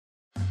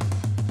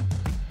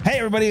Hey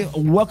everybody,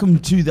 welcome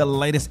to the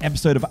latest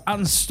episode of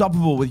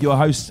Unstoppable with your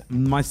host,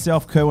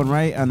 myself, Kerwin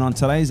Ray. And on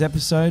today's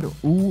episode,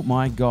 oh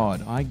my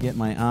God, I get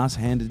my ass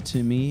handed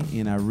to me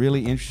in a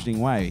really interesting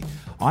way.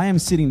 I am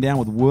sitting down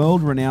with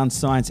world-renowned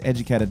science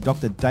educator,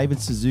 Dr. David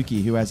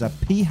Suzuki, who has a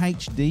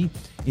PhD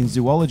in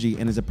zoology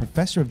and is a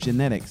professor of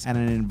genetics and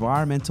an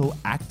environmental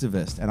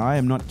activist. And I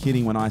am not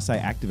kidding when I say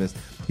activist.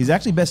 He's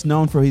actually best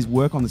known for his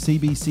work on the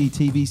CBC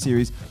TV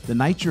series, The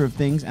Nature of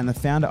Things, and the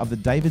founder of the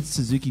David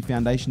Suzuki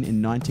Foundation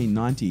in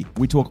 1990.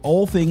 We talk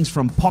all things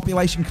from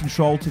population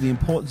control to the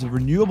importance of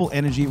renewable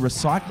energy,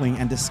 recycling,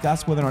 and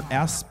discuss whether or not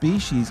our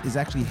species is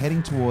actually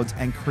heading towards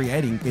and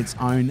creating its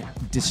own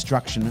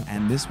destruction.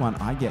 And this one,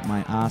 I get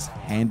my ass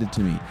handed to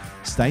me.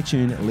 Stay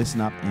tuned,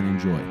 listen up, and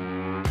enjoy.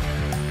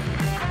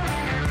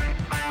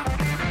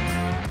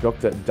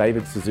 Dr.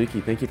 David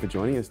Suzuki, thank you for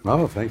joining us.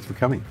 Oh, thanks for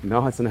coming.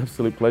 No, it's an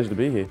absolute pleasure to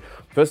be here.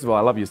 First of all, I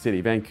love your city.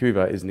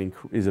 Vancouver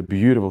is a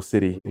beautiful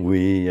city.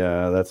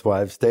 That's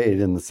why I've stayed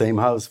in the same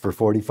house for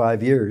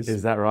 45 years.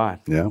 Is that right?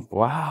 Yeah.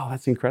 Wow,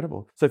 that's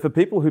incredible. So for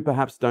people who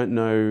perhaps don't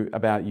know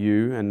about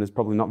you, and there's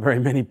probably not very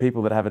many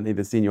people that haven't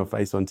either seen your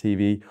face on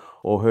TV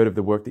or heard of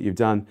the work that you've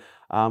done,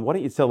 why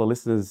don't you tell the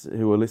listeners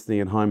who are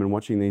listening at home and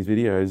watching these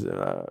videos,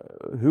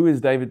 who is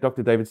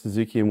Dr. David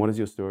Suzuki, and what is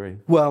your story?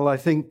 Well, I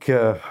think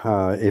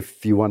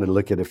if you want to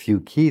look at a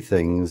few key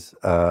things,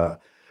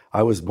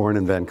 I was born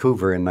in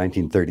Vancouver in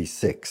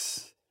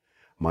 1936.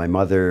 My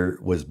mother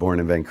was born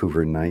in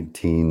Vancouver in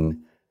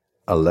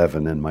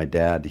 1911, and my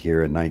dad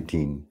here in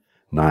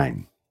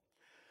 1909.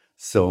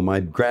 So my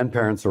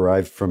grandparents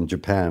arrived from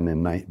Japan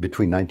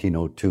between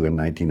 1902 and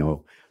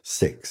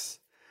 1906.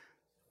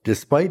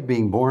 Despite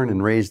being born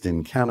and raised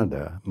in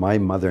Canada, my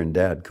mother and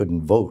dad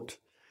couldn't vote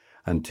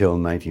until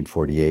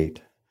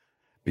 1948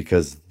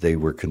 because they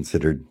were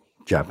considered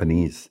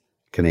Japanese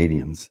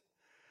Canadians.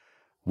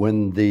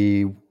 When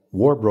the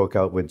war broke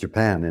out with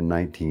Japan in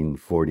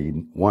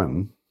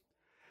 1941,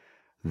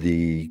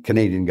 the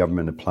Canadian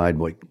government applied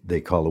what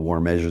they call the War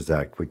Measures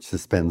Act, which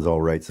suspends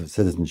all rights of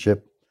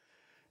citizenship.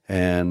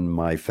 And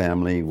my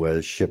family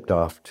was shipped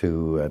off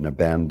to an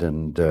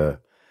abandoned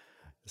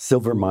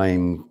silver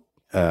mine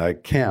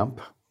camp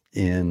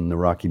in the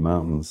Rocky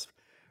Mountains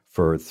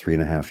for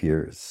 3.5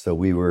 years. So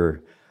we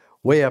were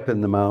way up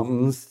in the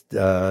mountains,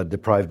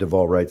 deprived of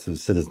all rights of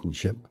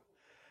citizenship.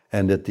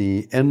 And at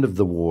the end of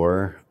the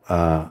war,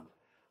 the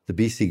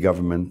BC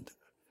government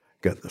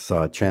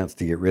saw a chance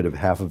to get rid of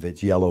half of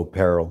its yellow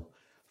peril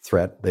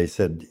threat. They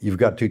said, you've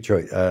got two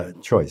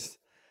choice.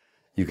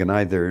 You can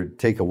either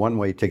take a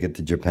one-way ticket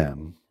to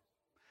Japan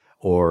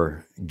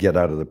or get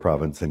out of the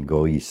province and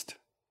go east.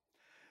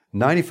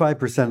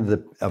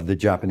 95% of the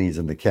Japanese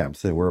in the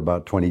camps, there were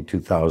about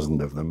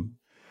 22,000 of them,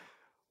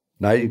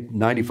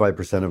 95%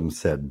 of them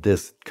said,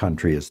 this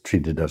country has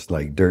treated us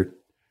like dirt.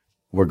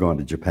 We're going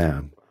to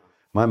Japan.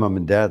 My mom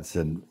and dad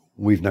said,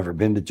 we've never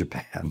been to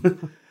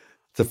Japan.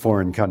 It's a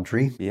foreign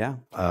country. Yeah.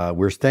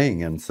 We're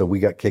staying. And so we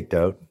got kicked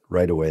out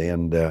right away.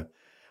 And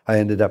I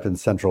ended up in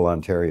central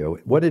Ontario.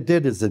 What it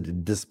did is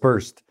it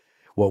dispersed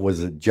what was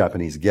a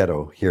Japanese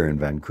ghetto here in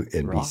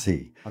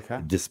BC. Okay.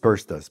 It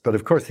dispersed us. But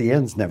of course, the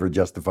ends never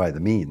justify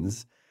the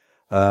means.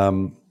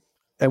 And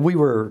we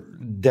were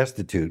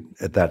destitute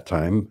at that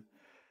time.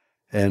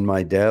 And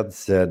my dad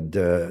said,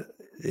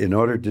 in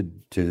order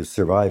to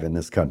survive in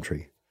this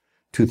country,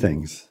 two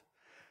things.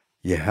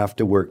 You have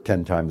to work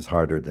 10 times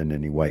harder than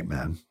any white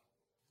man.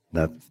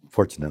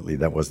 Fortunately,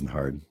 that wasn't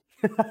hard.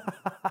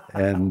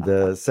 And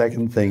the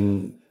second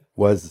thing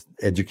was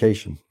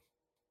education.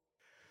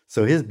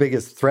 So his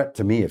biggest threat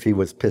to me, if he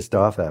was pissed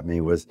off at me,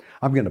 was,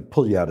 I'm going to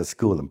pull you out of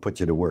school and put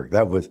you to work.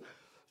 That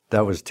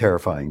was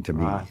terrifying to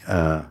me.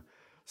 Right.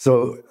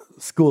 So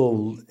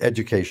school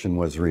education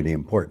was really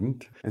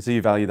important. And so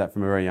you value that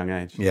from a very young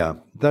age? Yeah,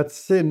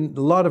 that's in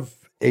a lot of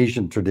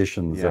Asian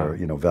traditions are,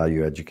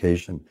 value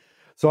education.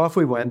 So off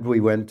we went.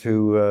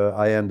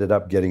 I ended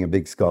up getting a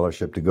big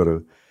scholarship to go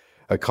to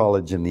a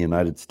college in the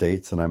United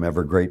States, and I'm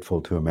ever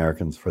grateful to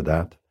Americans for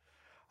that.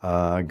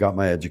 Got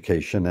my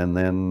education and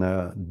then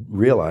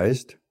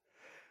realized,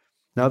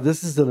 now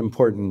this is an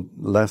important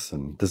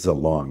lesson. This is a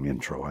long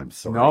intro, I'm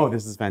sorry. No,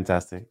 this is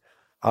fantastic.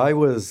 I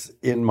was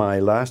in my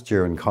last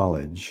year in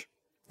college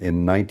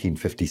in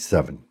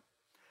 1957,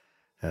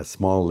 a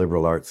small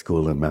liberal arts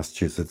school in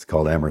Massachusetts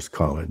called Amherst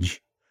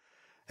College.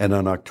 And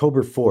on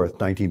October 4th,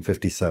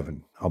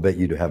 1957, I'll bet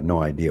you have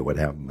no idea what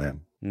happened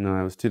then. No,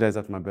 it was 2 days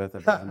after my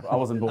birthday. I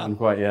wasn't born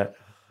quite yet.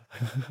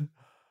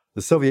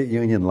 The Soviet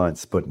Union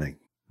launched Sputnik.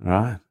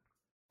 Right.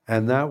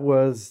 And that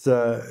was,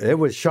 it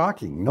was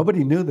shocking.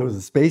 Nobody knew there was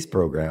a space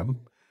program.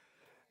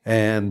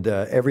 And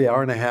every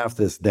hour and a half,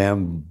 this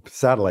damn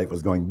satellite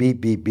was going beep,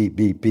 beep, beep,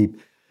 beep,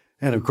 beep.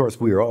 And of course,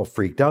 we were all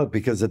freaked out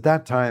because at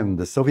that time,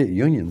 the Soviet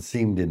Union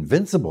seemed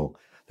invincible.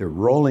 They're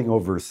rolling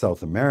over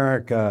South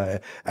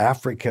America,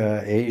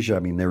 Africa, Asia. I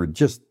mean, they were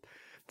just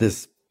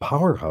this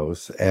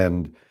powerhouse.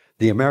 And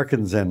the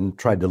Americans then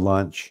tried to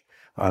launch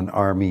an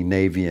Army,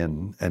 Navy,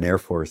 and Air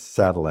Force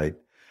satellite.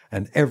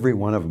 And every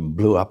one of them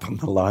blew up on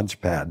the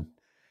launch pad.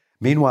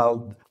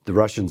 Meanwhile, the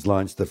Russians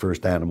launched the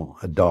first animal,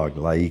 a dog,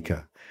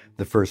 Laika.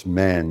 the first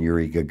man,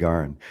 Yuri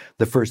Gagarin,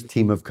 the first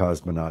team of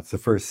cosmonauts, the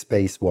first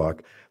spacewalk,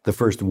 the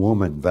first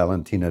woman,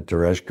 Valentina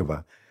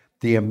Tereshkova.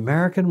 The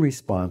American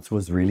response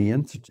was really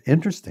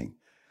interesting.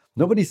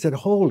 Nobody said,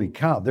 holy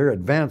cow, they're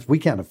advanced. We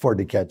can't afford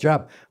to catch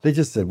up. They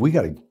just said, we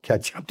got to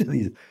catch up to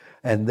these.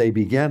 And they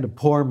began to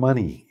pour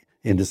money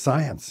into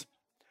science.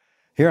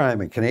 Here I am,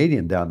 a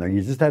Canadian down there.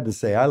 You just had to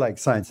say, I like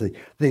science.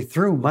 They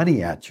threw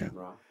money at you.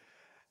 Right.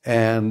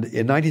 And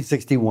in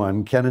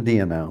 1961, Kennedy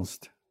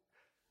announced,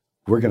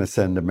 we're going to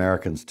send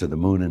Americans to the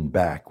moon and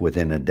back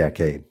within a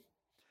decade.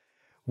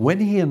 When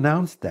he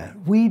announced that,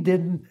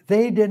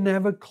 they didn't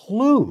have a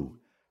clue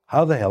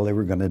how the hell they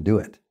were going to do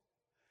it.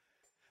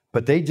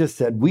 But they just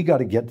said, we got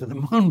to get to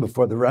the moon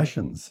before the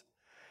Russians.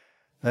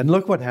 And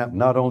look what happened.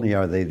 Not only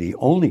are they the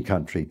only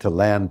country to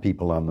land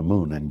people on the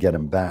moon and get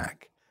them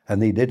back,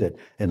 and they did it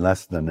in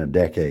less than a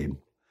decade,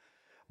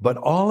 but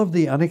all of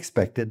the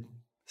unexpected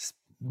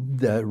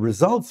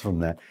results from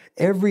that.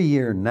 Every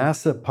year,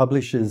 NASA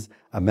publishes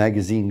a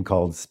magazine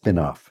called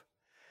Spin-Off,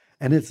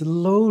 and it's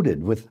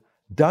loaded with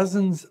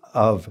dozens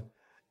of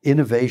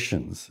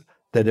innovations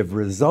that have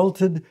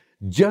resulted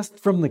just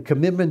from the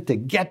commitment to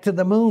get to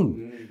the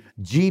moon.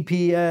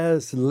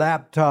 GPS,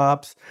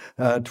 laptops,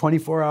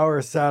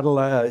 24-hour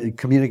satellite,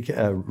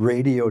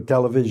 radio,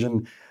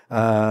 television,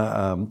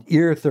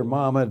 ear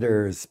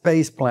thermometers,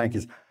 space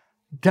blankets,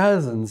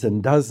 dozens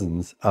and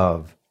dozens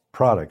of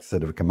products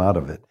that have come out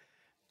of it,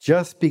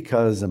 just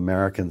because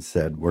Americans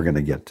said, we're going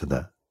to get to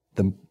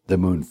the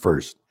moon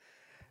first.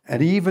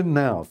 And even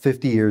now,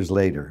 50 years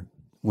later,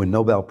 when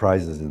Nobel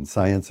Prizes in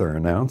science are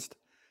announced,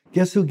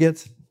 guess who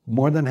gets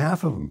more than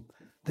half of them?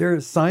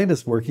 They're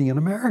scientists working in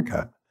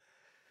America.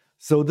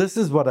 So this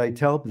is what I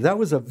tell. That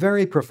was a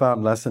very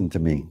profound lesson to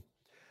me.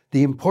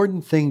 The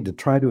important thing to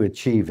try to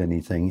achieve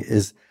anything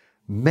is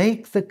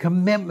make the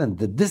commitment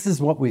that this is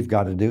what we've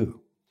got to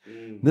do.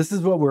 This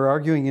is what we're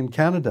arguing in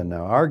Canada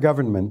now. Our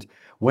government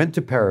went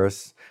to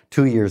Paris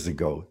 2 years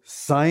ago,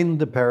 signed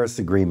the Paris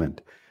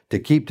Agreement to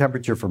keep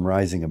temperature from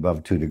rising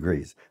above 2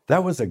 degrees.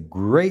 That was a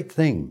great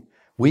thing.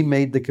 We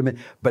made the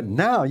commitment. But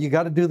now you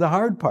got to do the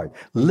hard part.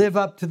 Live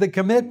up to the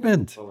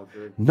commitment.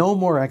 No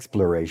more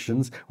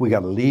explorations. We got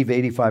to leave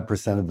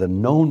 85% of the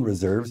known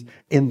reserves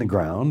in the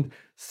ground.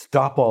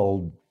 Stop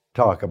all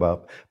talk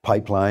about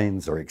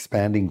pipelines or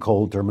expanding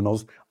coal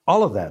terminals.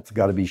 All of that's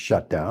got to be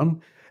shut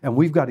down. And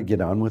we've got to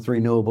get on with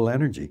renewable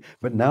energy.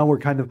 But now we're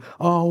kind of,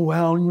 oh,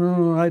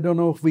 well, I don't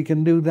know if we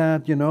can do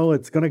that.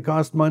 It's going to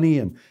cost money.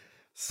 And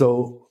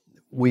so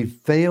we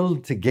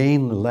failed to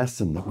gain the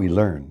lesson that we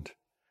learned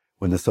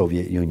when the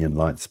Soviet Union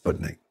launched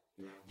Sputnik.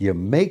 You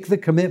make the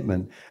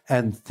commitment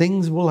and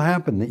things will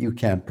happen that you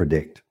can't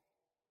predict.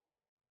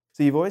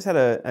 So you've always had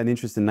an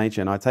interest in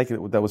nature, and I take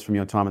it that was from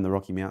your time in the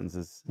Rocky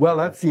Mountains. Well,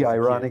 that's the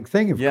ironic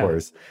thing, of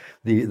course.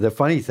 The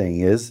funny thing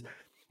is,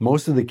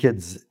 most of the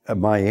kids at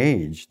my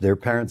age, their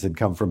parents had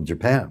come from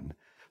Japan,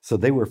 so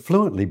they were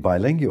fluently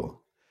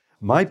bilingual.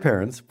 My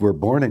parents were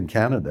born in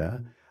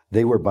Canada.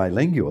 They were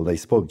bilingual. They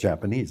spoke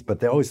Japanese, but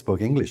they always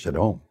spoke English at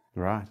home.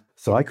 Right.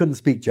 So I couldn't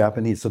speak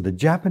Japanese. So the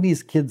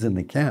Japanese kids in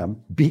the camp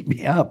beat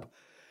me up.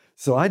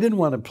 So I didn't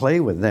want to play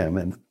with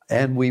them.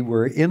 And we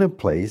were in a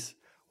place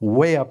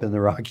way up in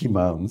the Rocky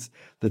Mountains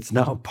that's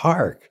now a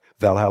park,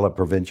 Valhalla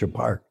Provincial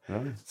Park.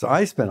 Right. So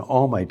I spent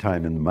all my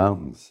time in the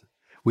mountains.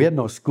 We had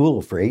no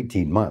school for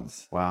 18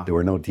 months. Wow. There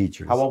were no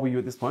teachers. How old were you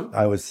at this point?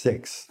 I was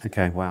 6.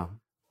 Okay, wow.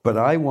 But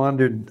I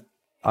wandered.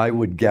 I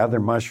would gather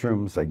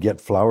mushrooms. I'd get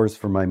flowers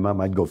for my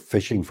mom. I'd go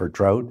fishing for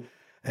trout.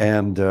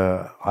 And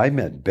I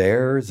met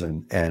bears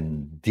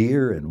and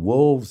deer and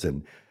wolves,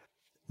 and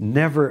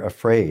never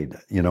afraid.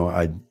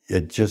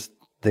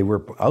 They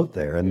were out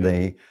there and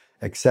they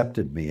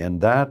accepted me.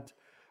 And that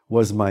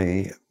was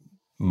my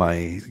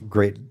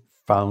great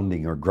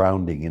founding or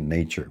grounding in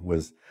nature,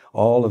 was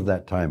all of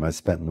that time I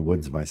spent in the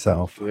woods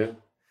myself. Yeah.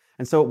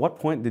 And so at what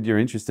point did your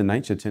interest in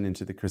nature turn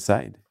into the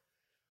crusade?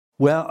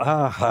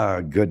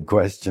 Well, good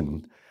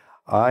question.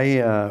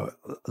 I,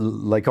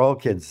 like all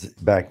kids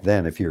back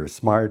then, if you're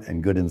smart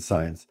and good in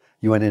science,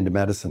 you went into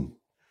medicine.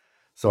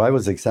 So I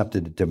was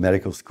accepted to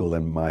medical school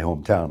in my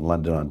hometown,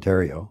 London,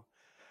 Ontario.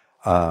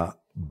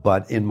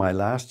 But in my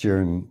last year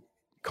in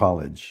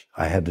college,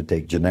 I had to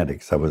take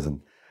genetics. I was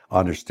an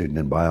honor student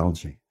in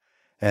biology.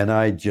 And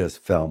I just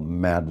fell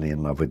madly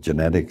in love with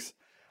genetics.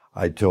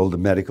 I told the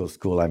medical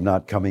school, I'm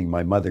not coming.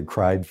 My mother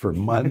cried for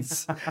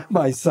months.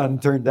 My son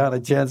turned down a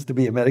chance to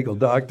be a medical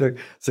doctor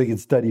so he could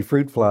study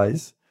fruit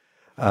flies.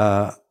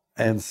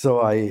 And so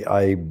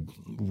I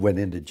went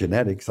into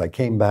genetics. I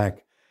came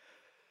back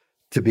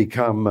to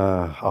become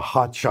a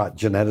hotshot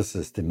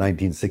geneticist in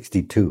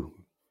 1962.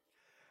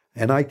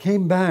 And I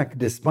came back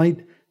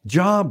despite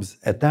jobs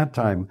at that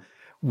time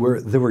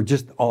they were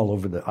just all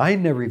over I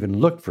never even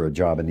looked for a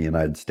job in the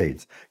United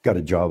States. Got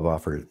a job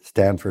offer at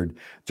Stanford,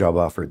 job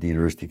offer at the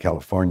University of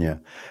California.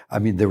 I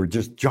mean, there were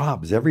just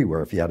jobs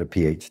everywhere if you had a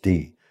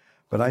PhD.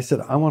 But I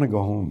said, I want to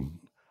go home.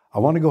 I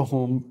want to go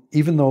home,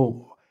 even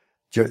though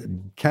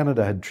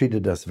Canada had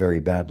treated us very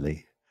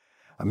badly.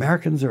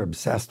 Americans are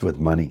obsessed with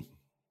money.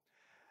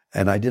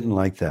 And I didn't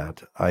like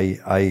that.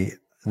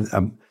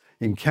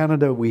 In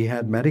Canada, we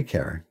had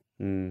Medicare.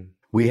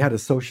 We had a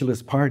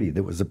socialist party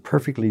that was a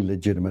perfectly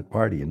legitimate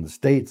party. In the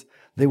States,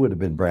 they would have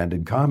been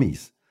branded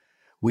commies.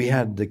 We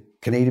had the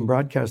Canadian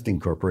Broadcasting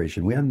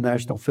Corporation. We had the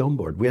National Film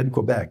Board. We had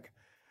Quebec.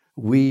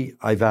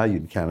 I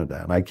valued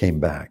Canada, and I came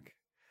back.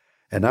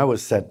 And I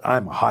was set,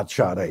 I'm a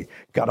hotshot. I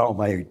got all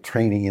my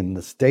training in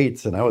the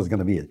States, and I was going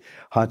to be a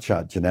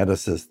hotshot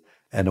geneticist.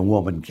 And a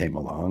woman came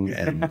along,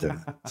 and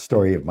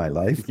story of my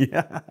life.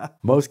 Yeah.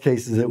 Most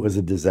cases, it was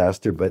a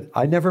disaster, but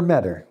I never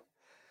met her.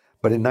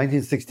 But in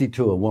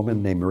 1962, a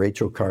woman named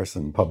Rachel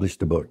Carson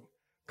published a book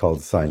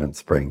called Silent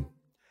Spring.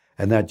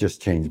 And that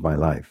just changed my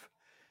life.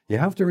 You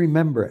have to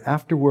remember,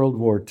 after World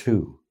War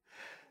II,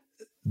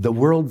 the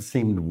world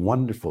seemed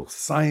wonderful.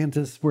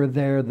 Scientists were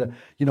there.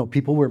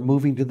 People were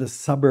moving to the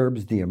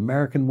suburbs, the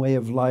American way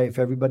of life.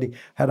 Everybody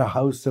had a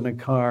house and a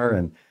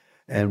car.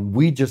 And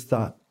we just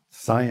thought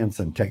science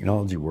and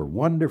technology were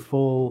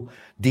wonderful.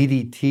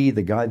 DDT,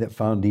 the guy that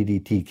found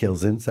DDT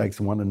kills insects,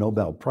 won a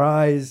Nobel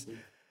Prize.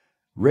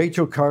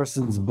 Rachel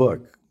Carson's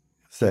book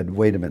said,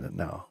 wait a minute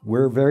now,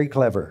 we're very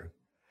clever,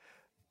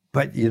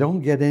 but you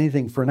don't get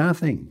anything for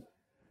nothing.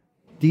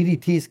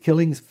 DDT is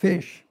killing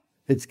fish.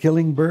 It's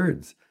killing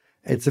birds.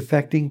 It's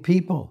affecting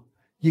people.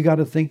 You got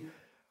to think,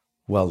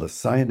 well, the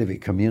scientific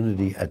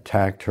community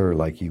attacked her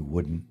like you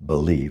wouldn't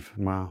believe.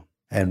 Wow.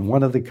 And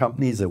one of the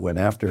companies that went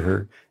after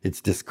her,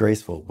 it's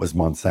disgraceful, was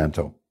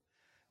Monsanto.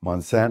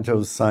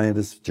 Monsanto's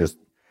scientists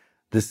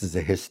this is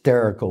a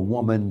hysterical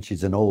woman.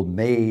 She's an old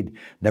maid,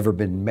 never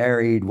been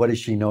married. What does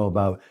she know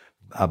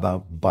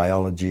about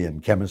biology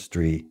and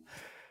chemistry?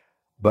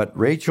 But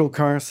Rachel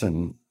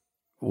Carson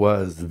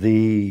was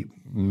the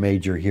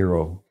major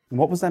hero.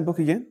 What was that book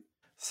again?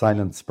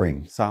 Silent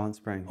Spring. Silent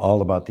Spring.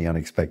 All about the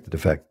unexpected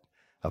effect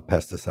of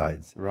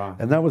pesticides. Right.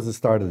 And that was the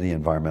start of the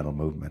environmental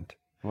movement.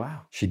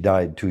 Wow. She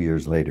died 2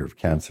 years later of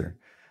cancer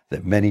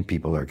that many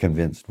people are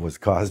convinced was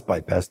caused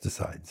by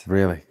pesticides.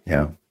 Really?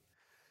 Yeah.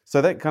 So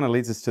that kind of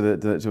leads us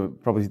to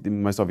probably the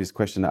most obvious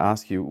question to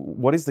ask you.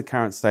 What is the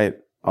current state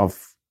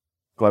of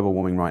global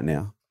warming right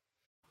now?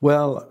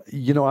 Well,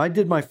 I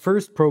did my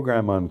first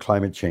program on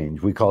climate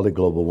change. We called it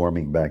global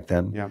warming back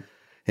then,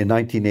 in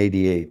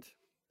 1988.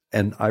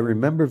 And I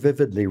remember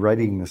vividly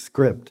writing the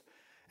script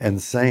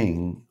and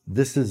saying,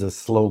 this is a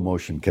slow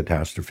motion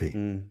catastrophe.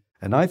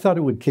 And I thought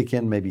it would kick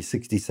in maybe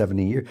 60,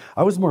 70 years.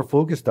 I was more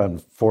focused on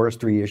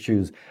forestry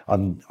issues,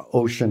 on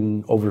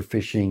ocean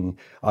overfishing,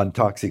 on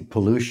toxic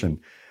pollution.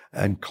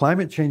 And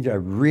climate change, I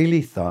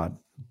really thought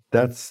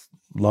that's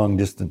long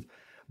distance.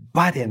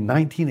 But in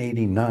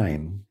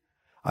 1989,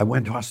 I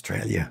went to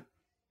Australia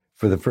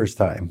for the first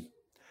time.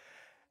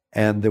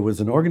 And there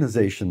was an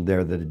organization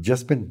there that had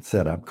just been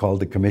set up called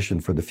the Commission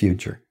for the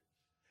Future.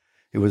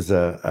 It was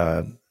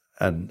a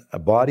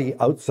body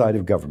outside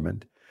of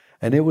government,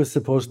 and it was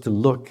supposed to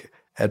look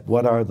at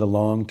what are the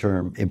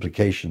long-term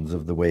implications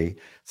of the way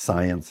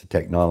science and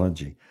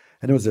technology.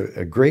 And it was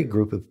a great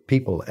group of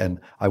people. And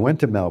I went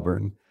to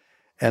Melbourne,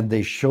 and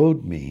they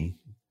showed me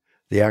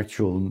the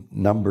actual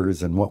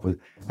numbers and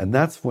and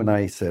that's when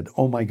I said,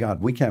 oh my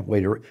God, we can't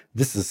wait.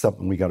 This is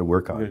something we got to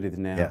work on. We're going to do it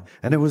now. Yeah.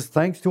 And it was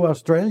thanks to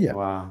Australia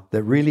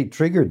that really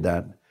triggered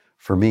that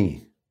for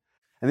me.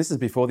 And this is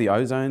before the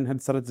ozone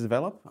had started to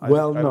develop?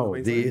 Well,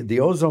 no, the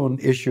ozone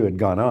issue had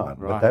gone on,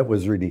 but that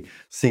was really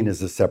seen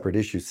as a separate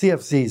issue.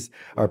 CFCs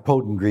are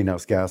potent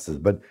greenhouse gases,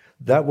 but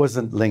that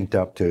wasn't linked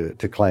up to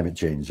climate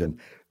change. And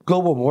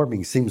global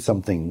warming seems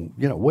something,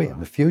 way in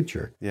the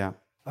future. Yeah.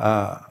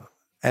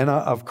 And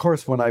of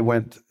course, when I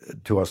went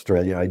to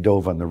Australia, I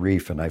dove on the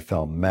reef and I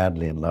fell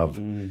madly in love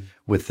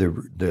with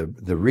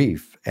the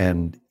reef.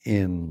 And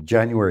in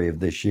January of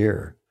this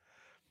year,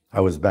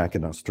 I was back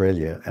in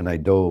Australia and I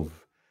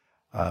dove.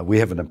 We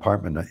have an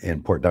apartment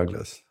in Port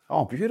Douglas.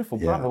 Oh, beautiful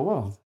part of the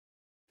world.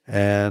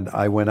 And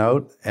I went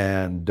out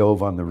and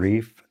dove on the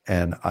reef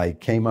and I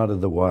came out of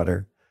the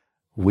water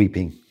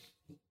weeping.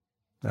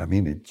 I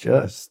mean,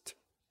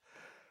 the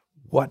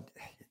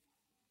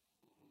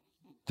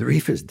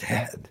reef is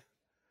dead.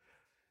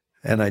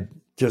 And I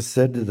just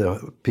said to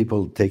the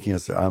people taking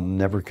us, I'm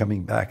never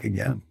coming back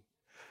again.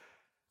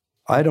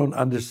 I don't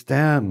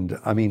understand.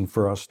 I mean,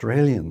 for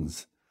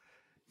Australians,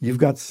 you've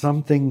got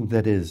something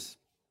that is,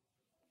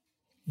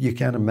 you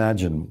can't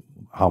imagine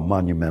how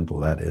monumental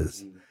that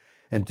is.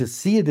 And to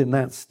see it in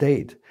that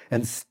state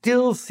and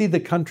still see the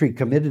country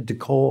committed to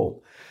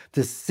coal,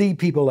 to see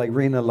people like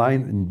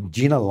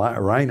Gina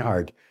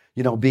Reinhardt,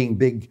 being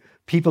big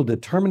people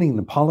determining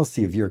the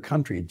policy of your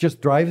country, it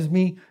just drives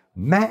me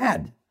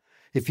mad.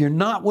 If you're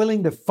not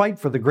willing to fight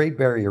for the Great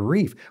Barrier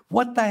Reef,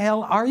 what the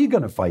hell are you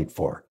going to fight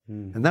for?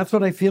 And that's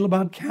what I feel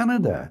about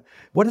Canada.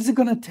 What is it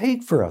going to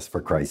take for us,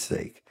 for Christ's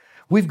sake?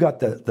 We've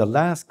got the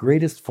last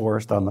greatest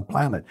forest on the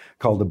planet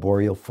called the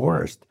boreal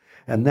forest.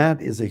 And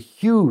that is a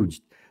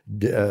huge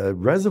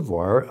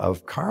reservoir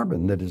of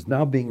carbon that is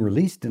now being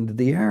released into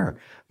the air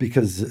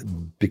because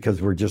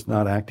we're just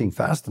not acting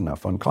fast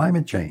enough on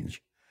climate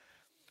change.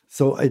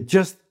 So it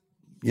just,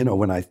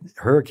 when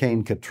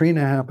Hurricane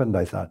Katrina happened,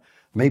 I thought,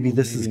 Maybe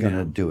this is going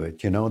to do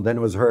it, you know. And then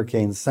it was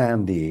Hurricane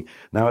Sandy.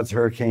 Now it's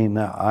Hurricane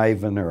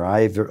Ivan or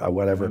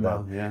whatever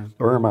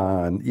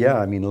Irma. And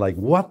I mean, like,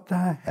 what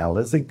the hell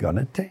is it going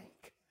to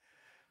take?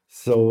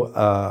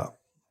 So,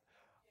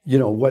 you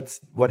know,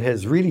 what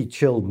has really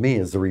chilled me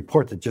is the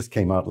report that just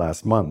came out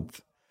last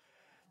month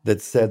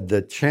that said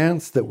the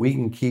chance that we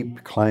can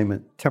keep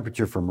climate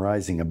temperature from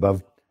rising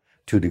above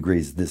 2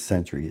 degrees this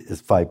century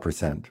is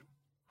 5%.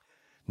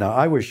 Now,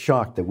 I was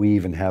shocked that we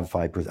even have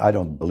 5%. I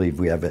don't believe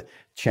we have a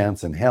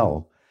chance in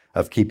hell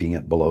of keeping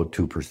it below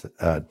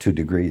 2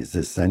 degrees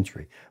this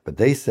century. But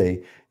they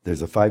say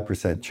there's a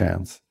 5%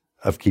 chance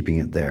of keeping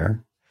it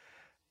there.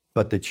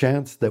 But the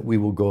chance that we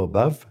will go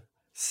above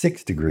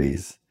 6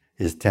 degrees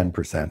is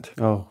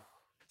 10%. Oh.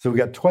 So we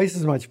got twice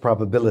as much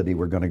probability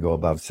we're going to go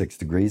above 6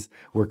 degrees.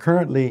 We're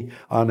currently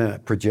on a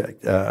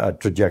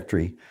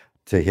trajectory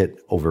to hit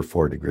over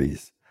 4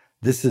 degrees.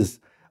 This is,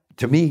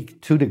 to me,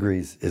 2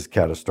 degrees is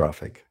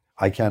catastrophic.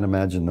 I can't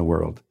imagine the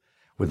world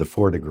with a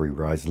 4-degree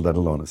rise, let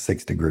alone a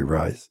 6-degree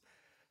rise.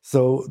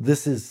 So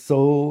this is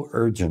so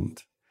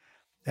urgent.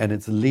 And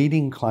it's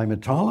leading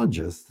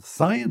climatologists,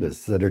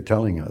 scientists that are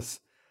telling us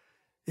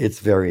it's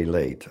very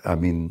late. I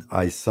mean,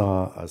 I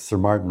saw Sir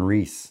Martin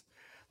Rees,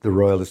 the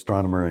royal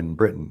astronomer in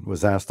Britain,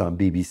 was asked on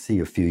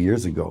BBC a few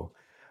years ago,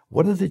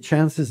 what are the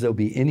chances there'll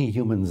be any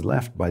humans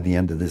left by the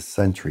end of this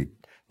century,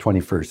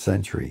 21st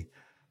century?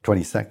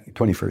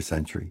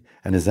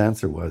 And his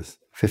answer was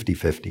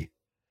 50-50.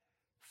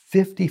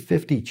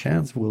 50-50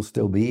 chance we'll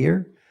still be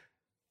here?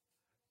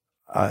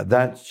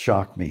 That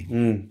shocked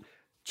me.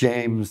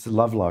 James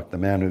Lovelock, the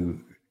man who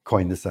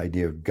coined this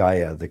idea of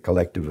Gaia, the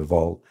collective of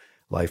all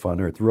life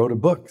on Earth, wrote a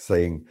book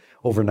saying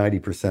over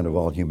 90% of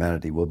all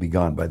humanity will be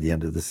gone by the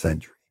end of the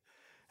century.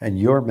 And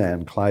your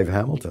man, Clive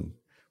Hamilton,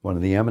 one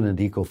of the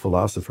eminent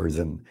eco-philosophers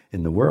in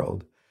the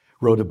world,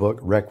 wrote a book,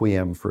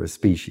 Requiem for a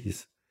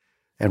Species.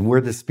 And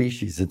we're the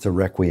species it's a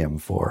requiem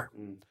for.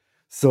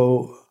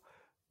 So,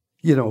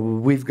 you know,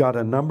 we've got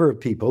a number of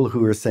people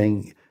who are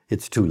saying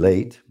it's too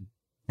late.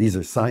 These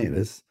are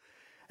scientists.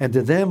 And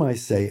to them, I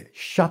say,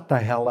 shut the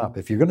hell up.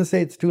 If you're going to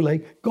say it's too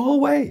late, go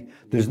away.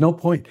 There's no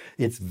point.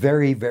 It's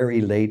very,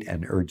 very late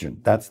and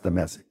urgent. That's the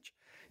message.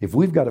 If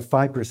we've got a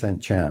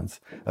 5% chance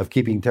of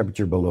keeping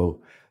temperature below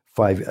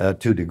 2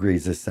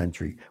 degrees this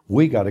century,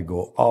 we got to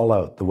go all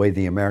out the way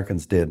the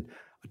Americans did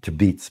to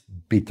beat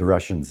the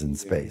Russians in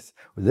space.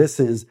 This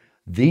is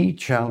the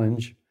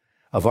challenge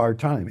of our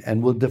time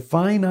and will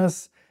define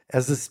us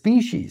as a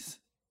species.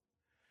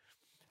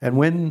 And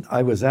when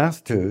I was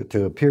asked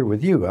to appear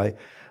with you, I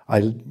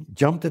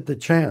jumped at the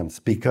chance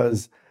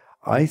because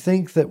I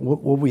think that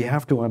what we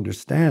have to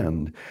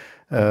understand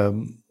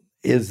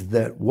is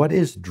that what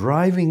is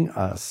driving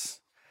us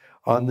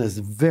on this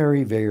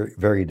very, very,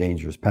 very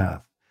dangerous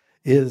path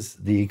is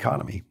the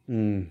economy,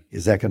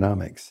 is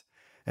economics.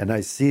 And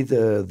I see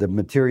the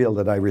material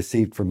that I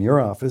received from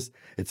your office.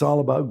 It's all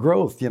about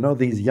growth. You know,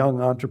 these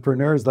young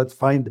entrepreneurs, let's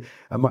find,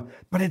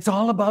 but it's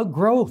all about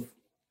growth.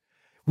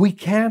 We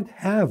can't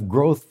have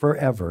growth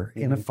forever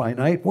in a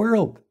finite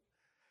world.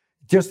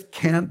 Just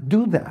can't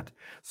do that.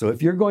 So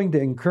if you're going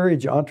to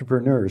encourage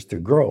entrepreneurs to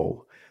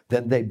grow,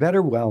 then they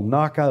better well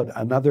knock out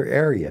another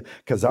area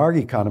because our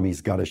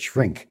economy's got to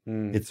shrink.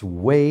 It's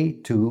way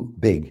too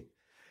big.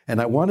 And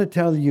I want to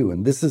tell you,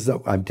 and this is,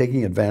 I'm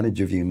taking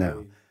advantage of you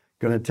now,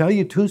 going to tell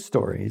you 2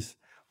 stories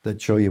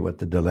that show you what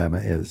the dilemma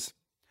is.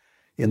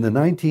 In the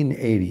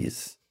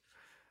 1980s,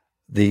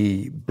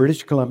 the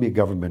British Columbia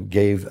government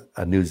gave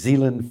a New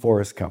Zealand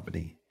forest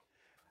company,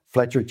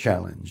 Fletcher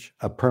Challenge,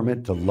 a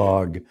permit to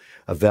log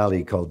a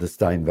valley called the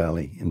Stein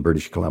Valley in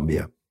British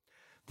Columbia.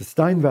 The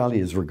Stein Valley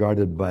is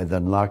regarded by the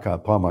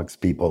Nlaka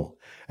people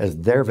as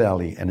their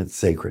valley and it's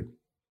sacred.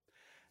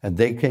 And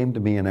they came to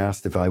me and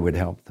asked if I would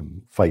help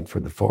them fight for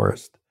the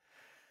forest.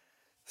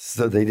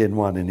 So they didn't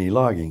want any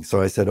logging. So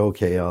I said,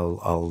 okay,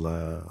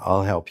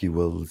 I'll help you.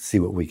 We'll see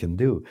what we can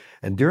do.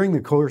 And during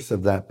the course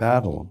of that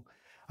battle,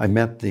 I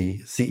met the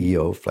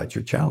CEO of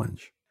Fletcher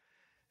Challenge.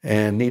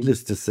 And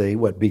needless to say,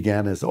 what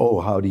began as, oh,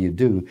 how do you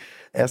do,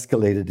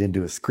 escalated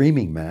into a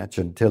screaming match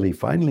until he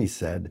finally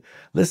said,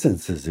 listen,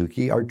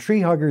 Suzuki, are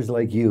tree huggers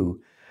like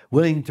you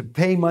willing to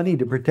pay money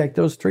to protect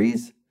those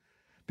trees?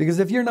 Because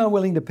if you're not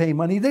willing to pay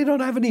money, they don't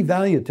have any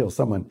value till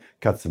someone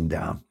cuts them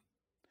down.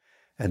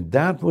 And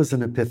that was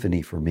an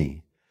epiphany for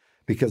me,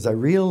 because I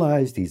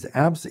realized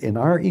in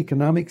our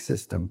economic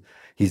system,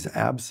 he's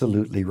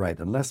absolutely right.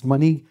 Unless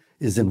money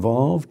is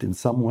involved in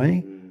some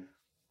way,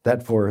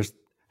 that forest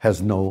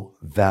has no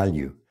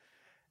value.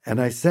 And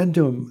I said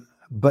to him,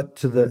 but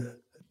to the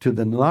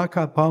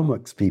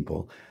Nlaka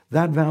people,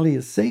 that valley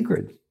is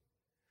sacred.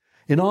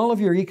 In all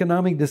of your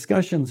economic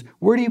discussions,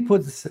 where do you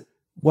put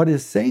what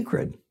is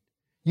sacred?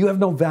 You have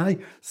no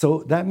value.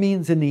 So that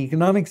means in the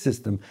economic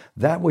system,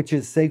 that which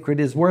is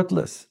sacred is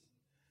worthless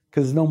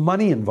because there's no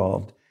money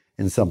involved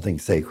in something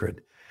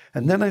sacred.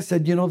 And then I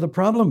said, you know, the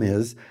problem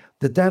is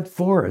that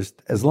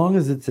forest, as long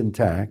as it's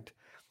intact,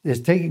 is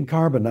taking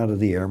carbon out of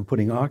the air and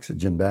putting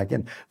oxygen back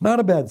in. Not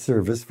a bad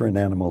service for an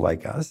animal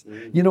like us.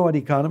 You know what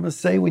economists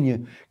say when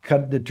you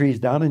cut the trees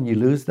down and you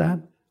lose that?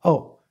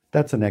 Oh,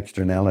 that's an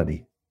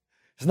externality.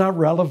 It's not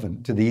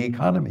relevant to the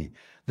economy.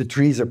 The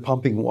trees are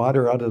pumping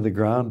water out of the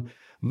ground,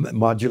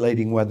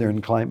 modulating weather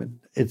and climate.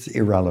 It's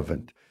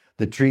irrelevant.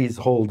 The trees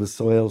hold the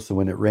soil, so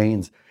when it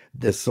rains,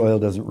 the soil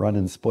doesn't run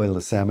and spoil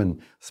the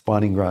salmon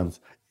spawning grounds.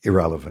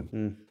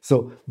 Irrelevant.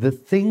 So the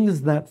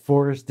things that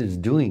forest is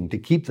doing to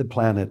keep the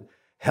planet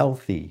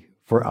healthy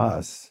for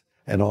us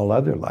and all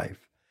other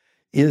life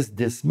is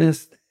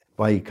dismissed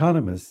by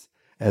economists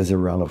as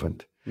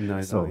irrelevant.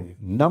 No, so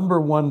number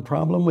one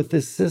problem with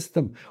this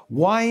system,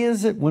 why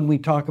is it when we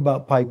talk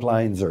about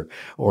pipelines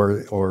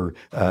or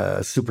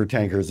super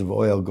tankers of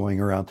oil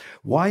going around,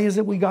 why is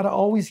it we got to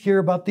always hear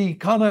about the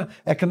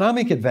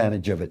economic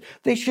advantage of it?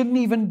 They shouldn't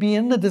even be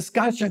in the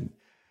discussion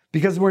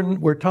because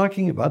we're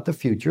talking about the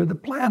future of the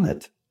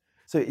planet.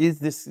 So is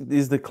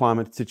the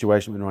climate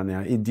situation right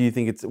now, do you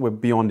think we're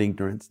beyond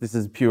ignorance? This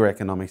is pure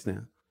economics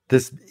now?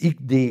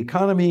 The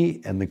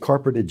economy and the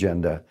corporate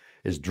agenda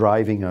is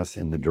driving us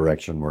in the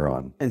direction we're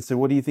on. And so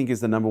what do you think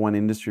is the number one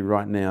industry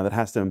right now that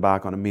has to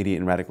embark on immediate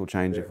and radical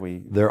change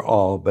They're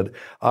all, but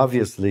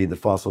obviously the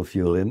fossil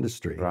fuel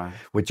industry, right,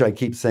 which I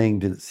keep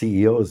saying to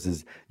CEOs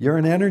is, you're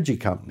an energy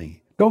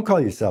company. Don't call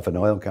yourself an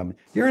oil company.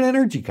 You're an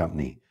energy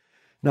company.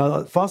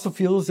 Now, fossil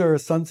fuels are a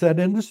sunset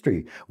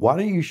industry. Why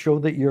don't you show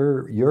that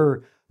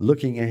you're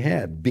looking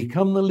ahead?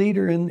 Become the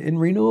leader in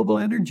renewable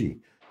energy.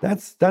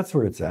 That's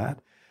where it's at.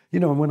 You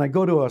know, when I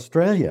go to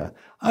Australia,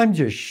 I'm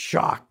just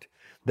shocked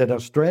that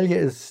Australia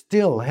is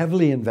still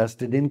heavily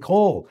invested in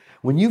coal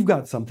when you've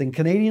got something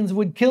Canadians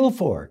would kill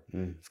for.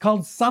 It's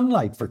called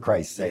sunlight, for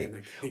Christ's sake.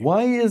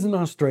 Why isn't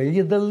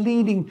Australia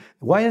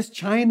why is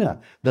China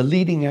the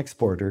leading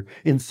exporter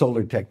in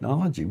solar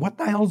technology? What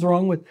the hell's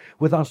wrong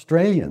with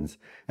Australians?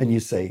 And you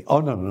say, oh,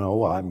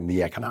 no, I mean,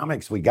 the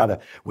economics, we gotta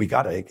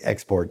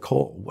export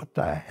coal. What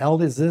the hell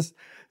is this?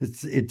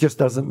 It just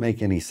doesn't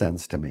make any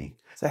sense to me.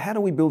 So how do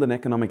we build an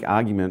economic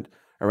argument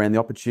around the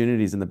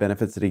opportunities and the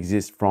benefits that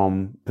exist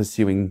from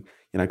pursuing,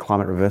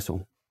 climate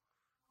reversal?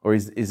 Or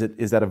is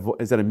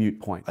that a moot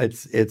point?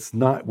 It's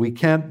not. We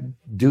can't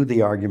do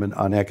the argument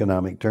on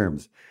economic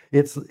terms.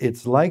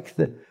 It's like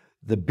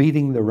the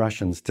beating the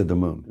Russians to the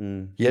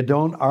moon. You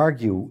don't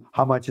argue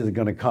how much is it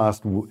going to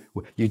cost.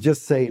 You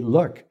just say,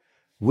 look,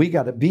 we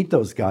got to beat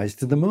those guys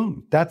to the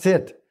moon. That's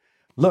it.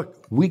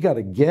 Look, we got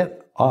to get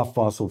off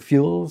fossil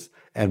fuels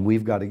and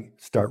we've got to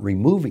start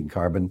removing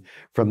carbon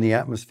from the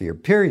atmosphere,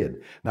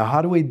 period. Now,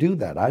 how do we do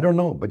that? I don't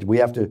know, but we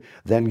have to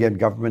then get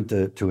government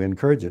to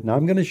encourage it. Now,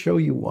 I'm going to show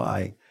you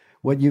why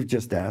what you've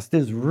just asked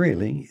is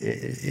really,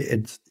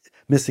 it's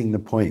missing the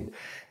point.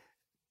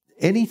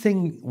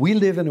 We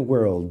live in a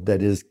world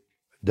that is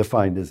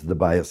defined as the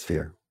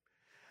biosphere.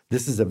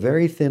 This is a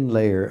very thin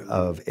layer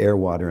of air,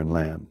 water, and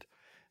land.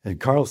 And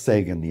Carl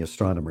Sagan, the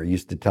astronomer,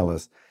 used to tell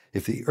us,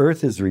 if the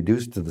Earth is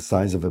reduced to the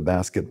size of a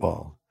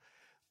basketball,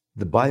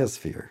 the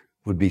biosphere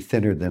would be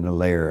thinner than a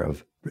layer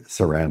of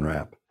saran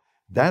wrap.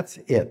 That's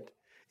it.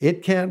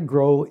 It can't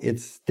grow,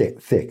 it's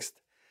fixed.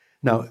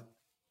 Now,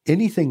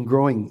 anything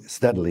growing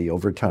steadily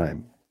over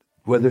time,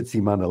 whether it's the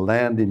amount of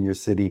land in your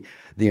city,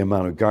 the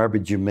amount of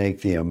garbage you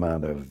make, the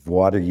amount of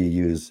water you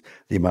use,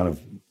 the amount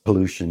of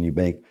pollution you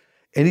make,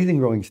 anything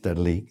growing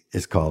steadily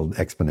is called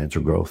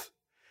exponential growth.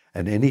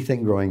 And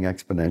anything growing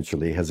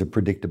exponentially has a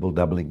predictable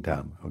doubling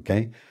time,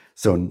 okay?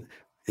 So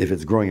if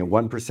it's growing at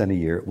 1% a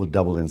year, it will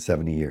double in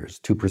 70 years,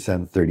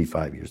 2%,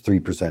 35 years,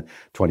 3%,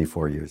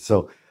 24 years.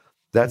 So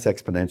that's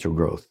exponential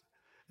growth.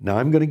 Now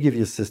I'm going to give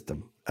you a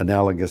system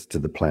analogous to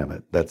the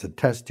planet. That's a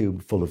test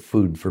tube full of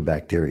food for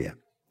bacteria.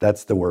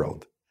 That's the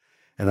world.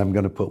 And I'm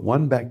going to put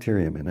one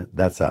bacterium in it.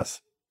 That's us.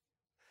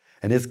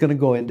 And it's going to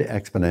go into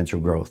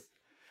exponential growth.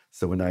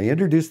 So when I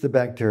introduce the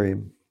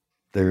bacterium,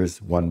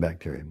 there's one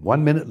bacterium.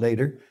 1 minute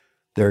later,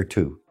 there are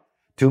two.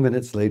 2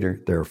 minutes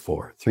later, there are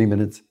 4. 3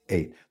 minutes,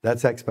 8.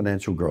 That's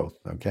exponential growth,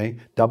 okay?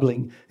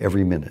 Doubling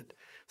every minute.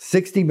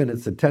 60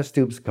 minutes, the test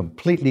tube's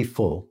completely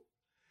full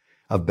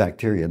of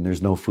bacteria and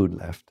there's no food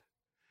left.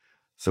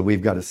 So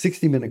we've got a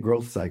 60-minute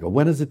growth cycle.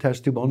 When is the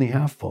test tube only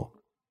half full?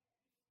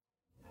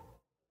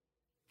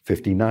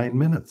 59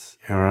 minutes.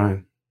 All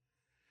right.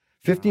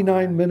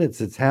 59 minutes,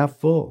 it's half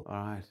full. All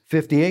right.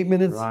 58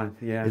 minutes,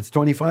 yeah. It's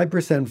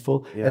 25%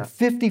 full. Yeah. At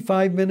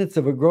 55 minutes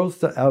of a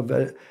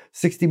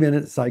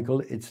 60-minute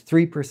cycle, it's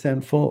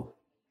 3% full.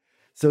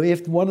 So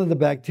if one of the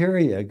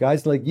bacteria,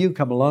 guys like you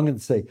come along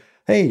and say,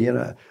 hey,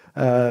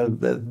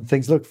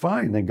 things look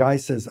fine. The guy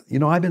says,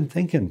 I've been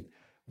thinking,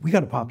 we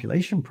got a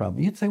population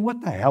problem. You'd say,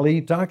 what the hell are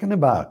you talking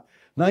about?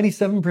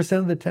 97%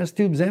 of the test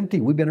tube's empty.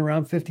 We've been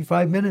around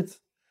 55 minutes.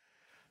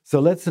 So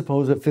let's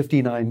suppose at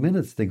 59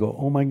 minutes, they go,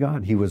 oh my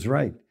God, he was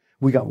right.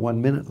 We got 1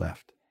 minute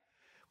left.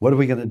 What are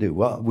we going to do?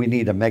 Well, we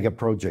need a mega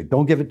project.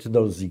 Don't give it to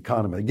those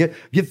economists.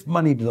 Give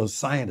money to those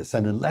scientists.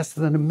 And in less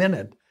than a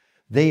minute,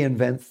 they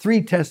invent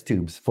 3 test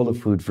tubes full of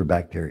food for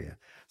bacteria.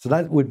 So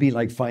that would be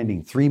like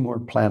finding 3 more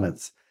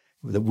planets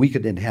that we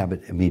could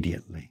inhabit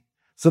immediately.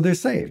 So they're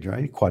saved,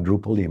 right?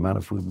 Quadruple the amount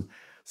of food.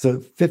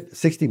 So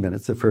 60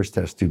 minutes, the first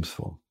test tube's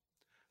full.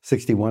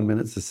 61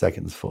 minutes, the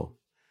second's full.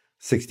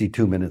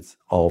 62 minutes,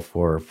 all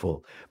four are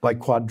full. By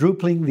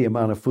quadrupling the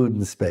amount of food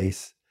and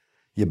space,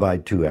 you buy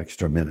 2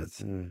 extra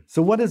minutes.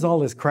 So what is all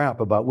this crap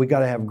about? We got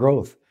to have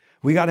growth.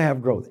 We got to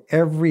have growth.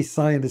 Every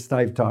scientist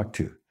I've talked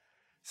to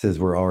says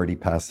we're already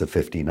past the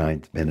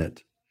 59th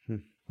minute.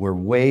 We're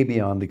way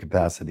beyond the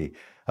capacity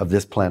of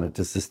this planet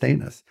to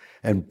sustain us.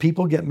 And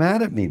people get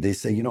mad at me. They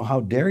say, how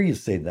dare you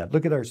say that?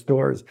 Look at our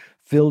stores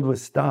filled with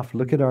stuff.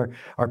 Look at our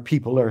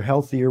people are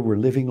healthier. We're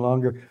living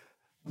longer.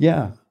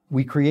 Yeah,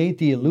 we create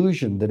the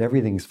illusion that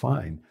everything's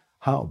fine.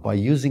 How? By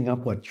using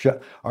up what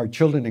our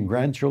children and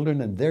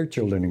grandchildren and their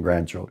children and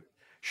grandchildren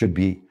should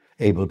be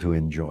able to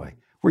enjoy.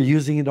 We're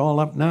using it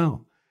all up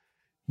now.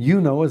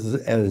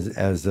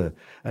 As an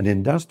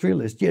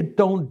industrialist, you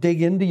don't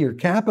dig into your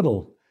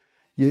capital.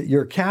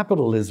 Your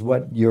capital is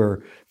what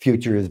your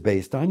future is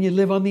based on. You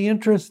live on the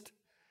interest.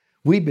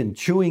 We've been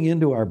chewing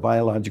into our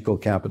biological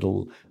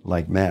capital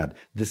like mad.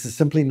 This is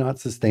simply not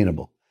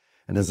sustainable.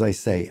 And as I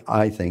say,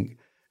 I think,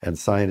 and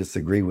scientists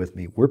agree with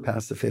me, we're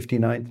past the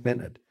 59th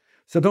minute.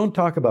 So don't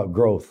talk about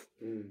growth.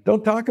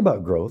 Don't talk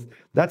about growth.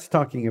 That's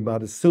talking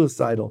about a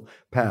suicidal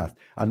path.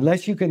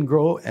 Unless you can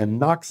grow and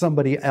knock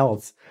somebody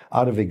else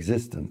out of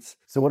existence.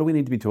 So what do we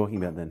need to be talking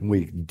about then?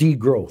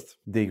 Degrowth.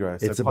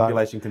 Degrowth. It's so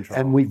population control.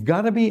 And we've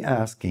got to be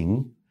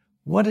asking,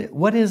 what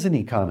is an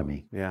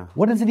economy? Yeah.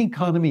 What is an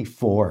economy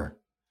for?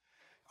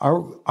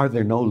 Are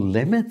there no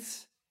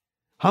limits?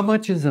 How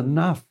much is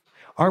enough?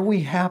 Are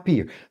we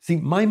happier? See,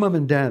 my mom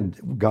and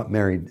dad got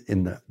married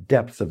in the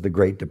depths of the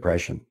Great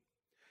Depression.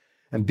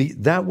 And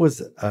that was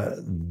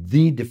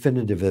the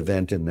definitive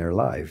event in their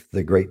life,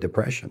 the Great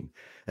Depression.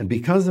 And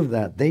because of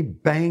that, they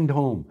banged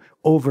home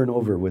over and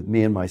over with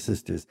me and my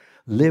sisters.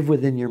 Live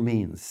within your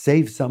means.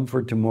 Save some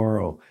for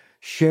tomorrow.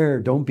 Share.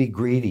 Don't be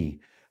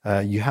greedy.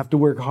 You have to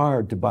work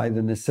hard to buy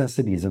the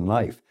necessities in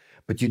life.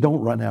 But you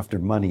don't run after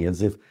money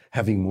as if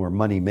having more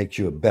money makes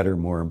you a better,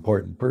 more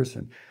important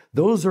person.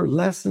 Those are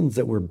lessons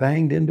that were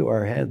banged into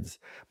our heads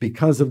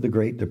because of the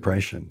Great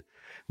Depression.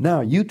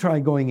 Now, you try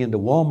going into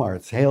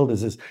Walmart's, hailed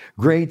as this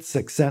great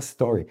success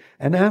story,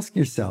 and ask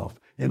yourself,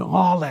 in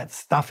all that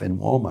stuff in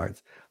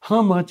Walmart's,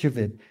 how much of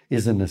it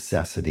is a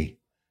necessity?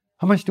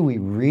 How much do we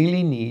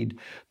really need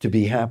to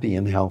be happy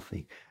and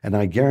healthy? And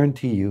I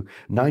guarantee you,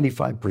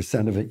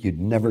 95% of it you'd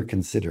never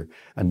consider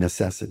a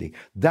necessity.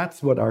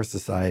 That's what our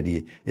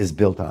society is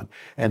built on.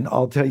 And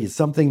I'll tell you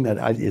something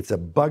it's a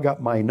bug up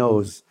my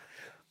nose.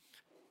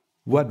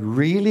 What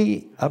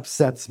really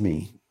upsets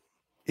me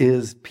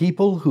is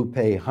people who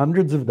pay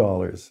hundreds of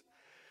dollars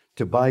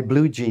to buy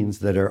blue jeans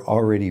that are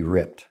already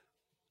ripped.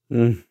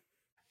 And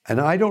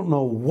I don't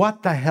know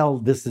what the hell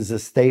this is a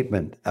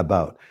statement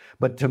about.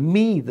 But to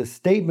me, the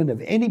statement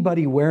of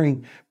anybody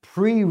wearing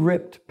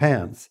pre-ripped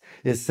pants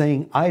is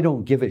saying, I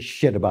don't give a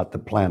shit about the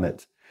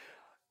planet.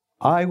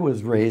 I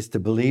was raised to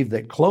believe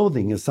that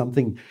clothing is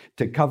something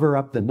to cover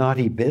up the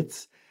naughty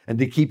bits and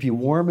to keep you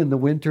warm in the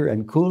winter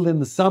and cool in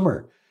the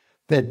summer.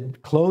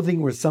 That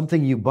clothing was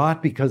something you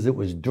bought because it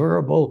was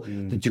durable,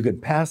 that you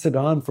could pass it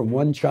on from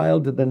one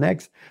child to the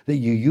next, that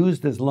you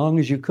used as long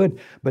as you could.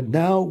 But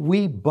now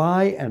we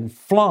buy and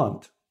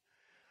flaunt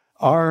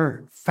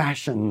our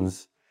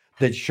fashions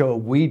that show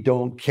we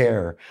don't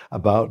care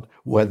about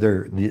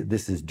whether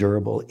this is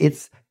durable.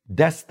 It's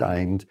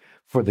destined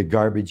for the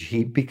garbage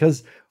heap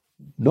because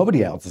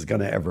nobody else is going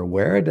to ever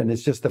wear it, and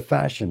it's just a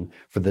fashion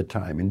for the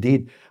time.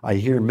 Indeed, I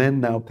hear men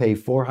now pay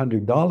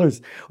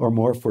 $400 or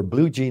more for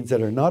blue jeans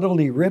that are not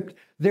only ripped,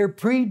 they're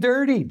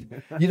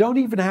pre-dirtied. You don't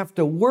even have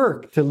to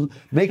work to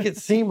make it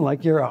seem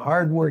like you're a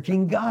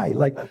hardworking guy.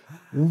 Like,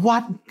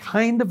 what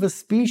kind of a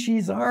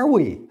species are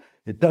we?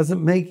 It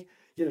doesn't make...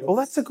 Well,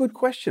 that's a good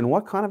question.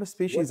 What kind of a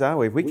species are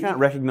we? If we can't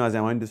recognize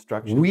our own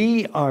destruction.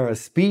 We are a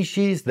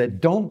species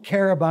that don't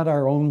care about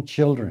our own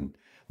children.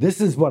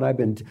 This is what I've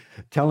been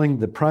telling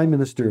the Prime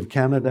Minister of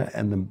Canada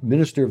and the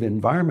Minister of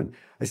Environment.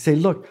 I say,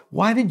 look,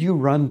 why did you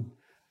run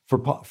for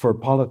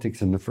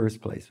politics in the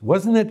first place?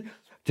 Wasn't it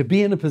to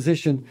be in a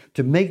position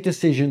to make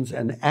decisions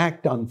and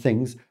act on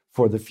things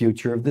for the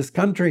future of this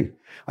country?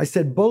 I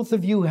said, both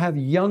of you have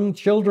young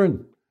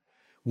children.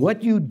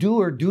 What you do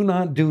or do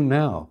not do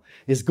now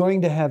is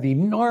going to have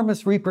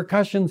enormous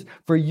repercussions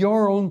for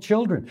your own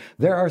children.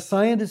 There are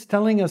scientists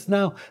telling us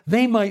now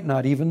they might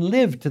not even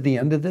live to the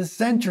end of this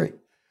century.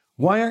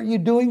 Why aren't you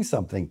doing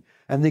something?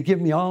 And they give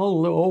me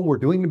we're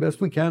doing the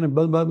best we can, and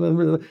blah, blah, blah,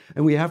 blah,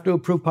 and we have to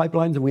approve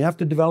pipelines, and we have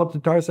to develop the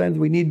tar sands,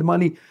 we need the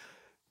money.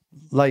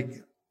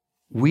 Like,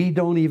 we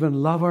don't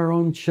even love our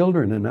own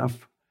children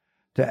enough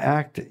to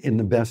act in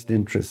the best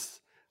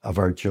interests of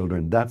our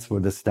children. That's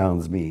what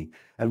astounds me.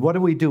 And what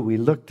do? We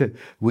look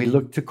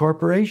to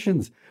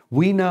corporations.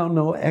 We now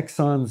know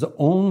Exxon's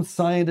own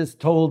scientists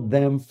told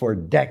them for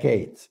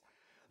decades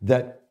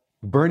that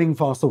burning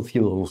fossil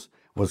fuels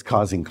was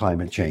causing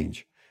climate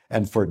change.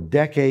 And for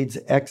decades,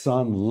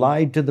 Exxon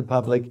lied to the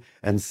public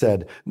and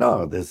said,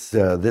 no, this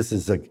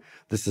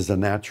is a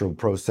natural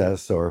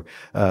process, or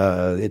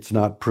it's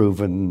not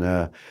proven,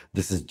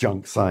 this is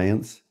junk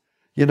science.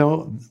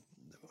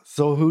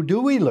 So who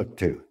do we look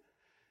to?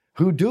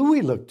 Who do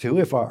we look to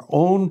if our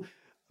own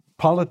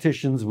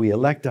politicians we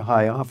elect to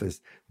high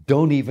office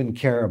don't even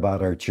care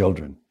about our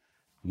children.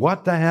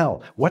 What the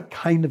hell? What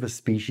kind of a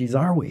species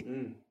are we?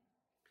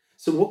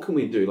 So what can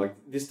we do? Like,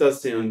 this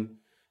does sound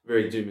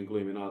very doom and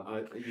gloom,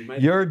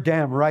 and You're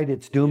damn right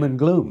it's doom and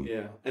gloom.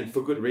 Yeah, and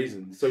for good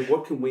reason. So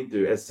what can we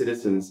do as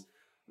citizens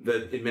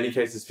that in many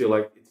cases feel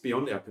like it's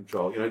beyond our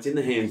control? It's in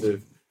the hands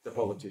of the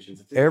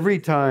politicians. Every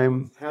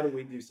time. How do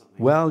we do something?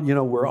 Well,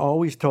 we're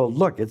always told,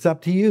 look, it's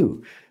up to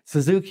you.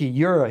 Suzuki,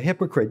 you're a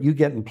hypocrite. You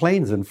get in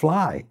planes and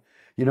fly.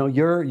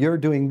 You're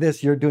doing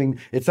this,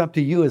 it's up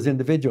to you as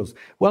individuals.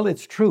 Well,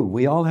 it's true.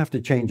 We all have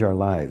to change our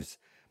lives.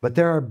 But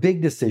there are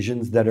big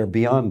decisions that are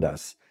beyond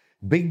us.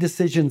 Big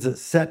decisions that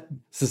set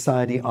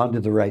society onto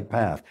the right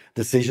path.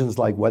 Decisions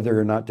like whether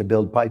or not to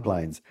build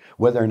pipelines,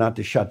 whether or not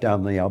to shut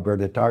down the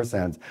Alberta tar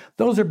sands.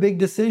 Those are big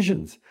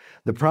decisions.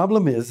 The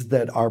problem is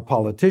that our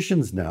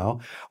politicians now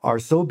are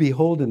so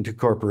beholden to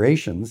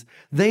corporations,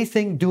 they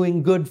think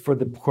doing good for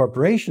the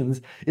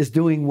corporations is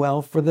doing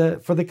well for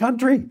the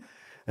country.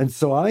 And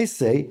so I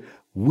say,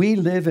 we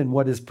live in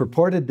what is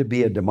purported to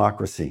be a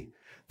democracy.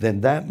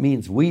 Then that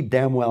means we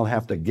damn well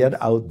have to get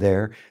out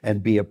there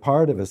and be a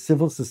part of a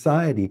civil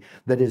society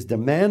that is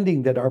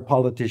demanding that our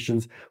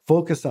politicians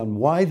focus on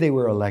why they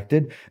were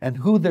elected and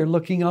who they're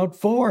looking out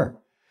for.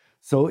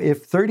 So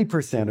if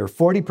 30% or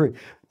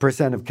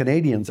 40% of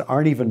Canadians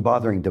aren't even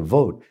bothering to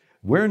vote,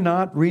 we're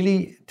not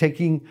really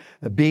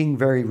being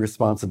very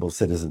responsible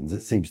citizens,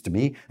 it seems to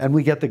me, and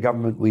we get the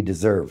government we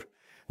deserve.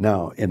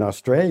 Now, in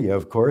Australia,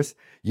 of course,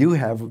 you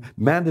have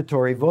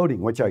mandatory voting,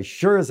 which I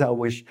sure as hell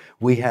wish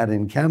we had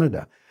in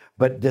Canada.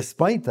 But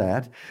despite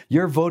that,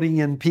 you're voting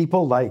in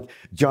people like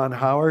John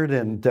Howard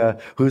and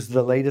who's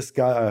the latest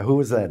guy, who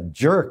was that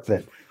jerk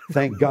that,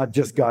 thank God,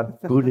 just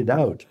got booted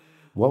out.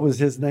 What was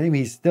his name?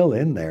 He's still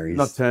in there.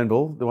 Not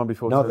Turnbull, the one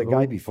before No, Turnbull. the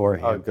guy before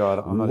him. Oh,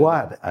 God.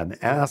 What an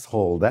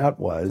asshole that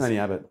was.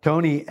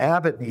 Tony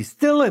Abbott, he's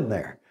still in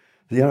there.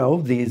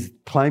 These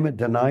climate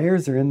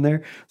deniers are in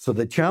there. So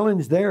the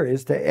challenge there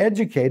is to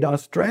educate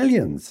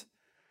Australians.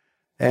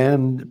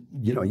 And,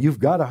 you've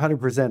got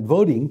 100%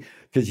 voting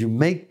because you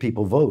make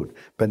people vote.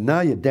 But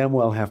now you damn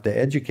well have to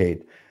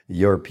educate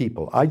your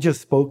people. I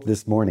just spoke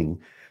this morning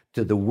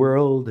to the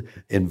World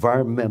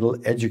Environmental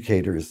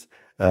Educators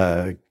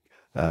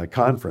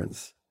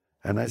Conference.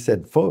 And I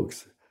said,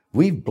 folks,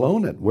 we've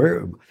blown it.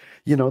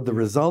 The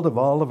result of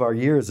all of our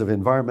years of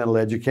environmental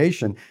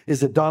education is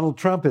that Donald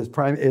Trump is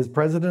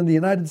president of the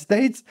United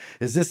States.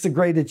 Is this a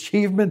great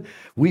achievement?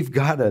 We've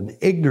got an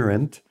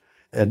ignorant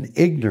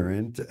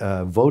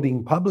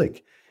voting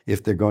public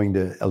if they're going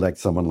to elect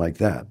someone like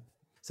that.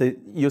 So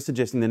you're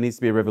suggesting there needs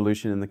to be a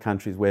revolution in the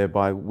countries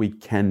whereby we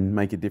can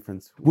make a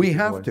difference? We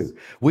have to.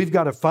 We've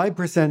got a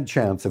 5%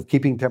 chance of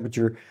keeping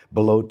temperature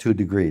below 2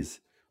 degrees.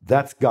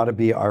 That's got to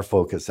be our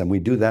focus, and we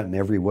do that in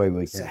every way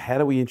we can. So how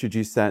do we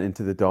introduce that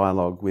into the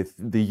dialogue with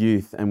the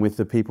youth and with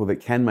the people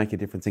that can make a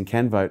difference and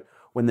can vote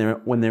when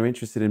they're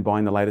interested in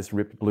buying the latest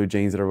ripped blue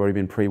jeans that have already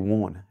been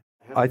pre-worn?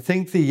 I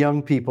think the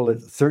young people,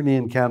 certainly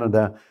in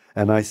Canada,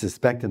 and I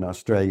suspect in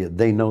Australia,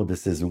 they know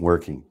this isn't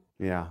working.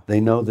 Yeah.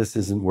 They know this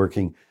isn't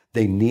working.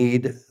 They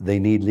need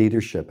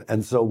leadership.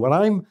 And so what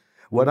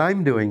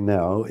I'm doing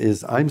now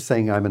is I'm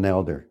saying I'm an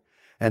elder.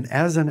 And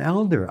as an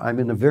elder, I'm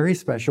in a very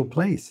special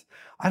place.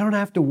 I don't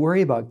have to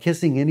worry about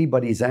kissing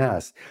anybody's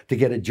ass to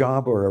get a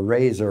job or a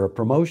raise or a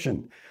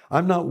promotion.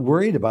 I'm not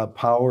worried about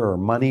power or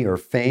money or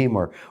fame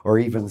or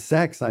even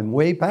sex. I'm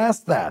way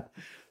past that.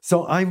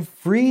 So I'm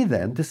free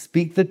then to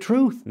speak the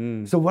truth.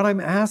 So what I'm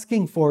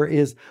asking for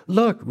is,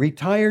 look,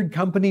 retired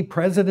company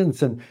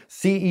presidents and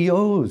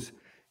CEOs,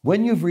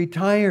 when you've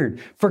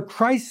retired, for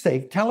Christ's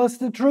sake, tell us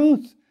the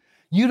truth.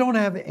 You don't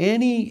have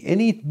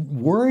any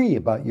worry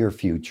about your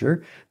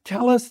future.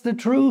 Tell us the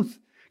truth.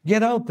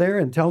 Get out there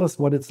and tell us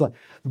what it's like.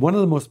 One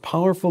of the most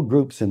powerful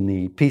groups in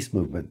the peace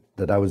movement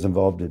that I was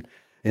involved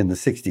in the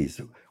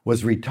 60s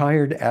was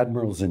retired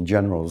admirals and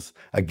generals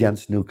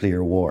against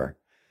nuclear war.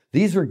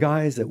 These were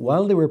guys that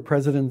while they were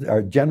presidents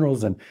or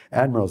generals and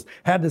admirals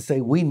had to say,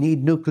 we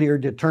need nuclear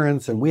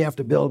deterrence and we have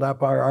to build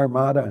up our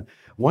armada.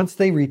 Once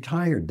they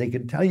retired, they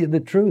could tell you the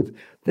truth.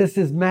 This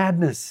is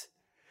madness.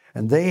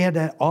 And they had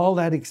all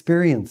that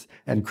experience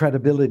and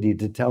credibility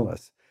to tell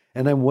us.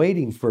 And I'm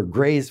waiting for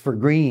Grays for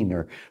Green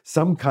or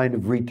some kind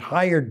of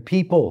retired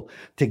people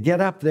to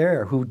get up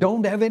there who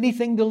don't have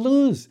anything to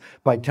lose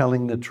by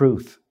telling the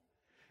truth.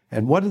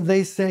 And what do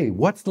they say?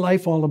 What's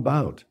life all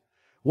about?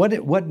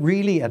 What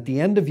really, at the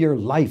end of your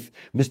life,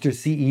 Mr.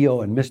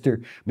 CEO and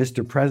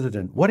Mr.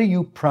 President, what are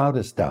you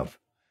proudest of?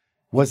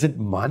 Was it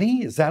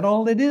money? Is that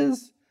all it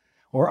is?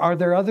 Or are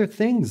there other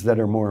things that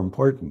are more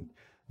important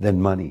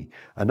than money?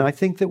 And I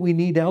think that we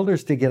need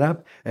elders to get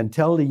up and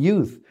tell the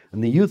youth,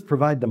 and the youth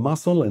provide the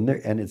muscle, and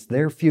it's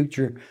their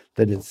future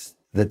that's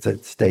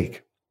at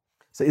stake.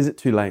 So is it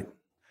too late?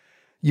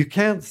 You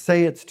can't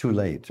say it's too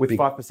late. With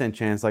 5%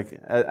 chance,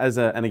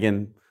 and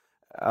again,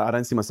 I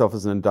don't see myself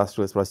as an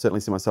industrialist, but I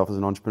certainly see myself as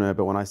an entrepreneur.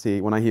 But when I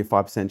hear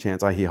 5%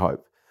 chance, I hear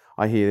hope.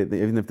 I hear that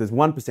even if there's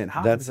 1%,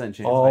 half a percent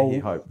chance, I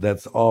hear hope.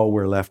 That's all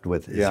we're left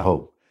with is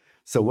hope.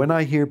 So when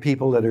I hear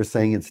people that are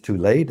saying it's too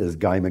late, as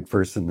Guy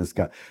McPherson, this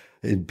guy,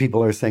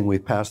 people are saying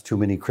we've passed too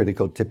many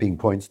critical tipping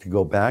points to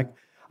go back.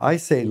 I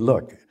say,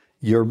 look,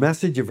 your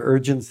message of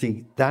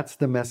urgency, that's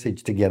the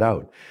message to get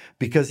out.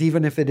 Because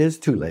even if it is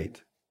too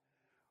late,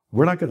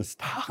 we're not going to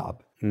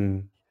stop.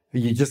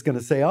 You're just going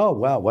to say, oh,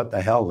 well, what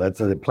the hell?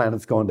 The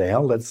planet's going to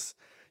hell.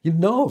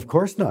 No, of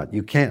course not.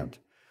 You can't.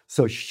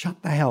 So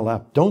shut the hell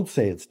up. Don't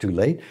say it's too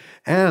late.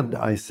 And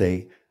I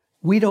say,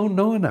 we don't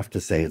know enough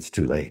to say it's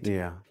too late.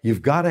 Yeah.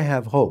 You've got to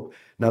have hope.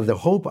 Now, the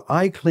hope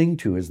I cling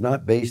to is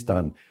not based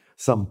on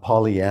some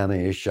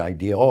Pollyanna-ish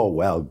idea. Oh,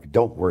 well,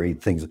 don't worry,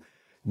 things.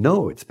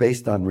 No, it's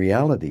based on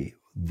reality.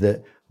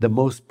 The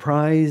most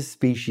prized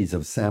species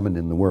of salmon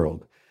in the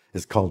world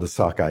is called the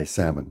sockeye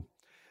salmon.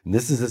 And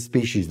this is a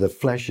species, the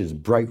flesh is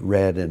bright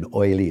red and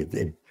oily.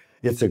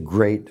 It's a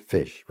great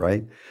fish,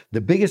 right? The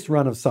biggest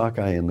run of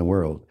sockeye in the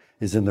world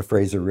is in the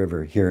Fraser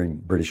River here in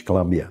British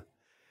Columbia.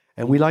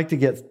 And we like to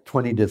get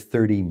 20 to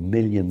 30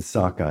 million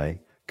sockeye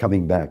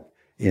coming back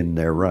in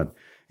their run.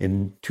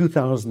 In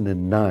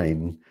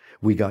 2009,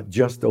 we got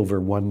just over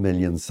 1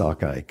 million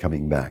sockeye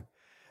coming back.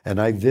 And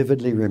I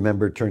vividly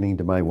remember turning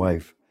to my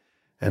wife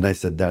and I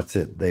said, that's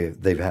it,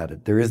 they've had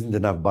it. There isn't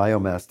enough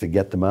biomass to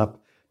get them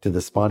up to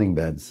the spawning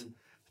beds.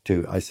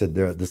 I said,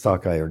 the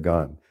sockeye are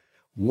gone.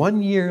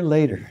 1 year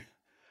later,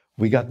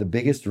 we got the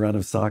biggest run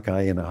of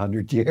sockeye in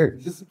 100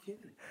 years.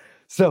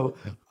 So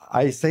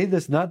I say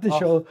this not to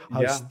show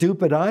how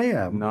stupid I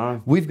am.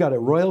 No. We've got a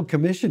royal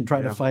commission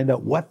trying to find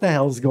out what the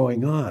hell's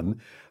going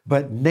on.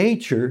 But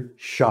nature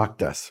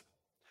shocked us.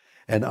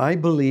 And I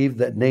believe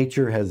that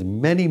nature has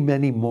many,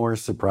 many more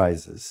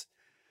surprises.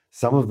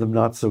 Some of them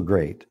not so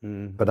great.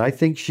 But I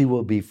think she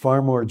will be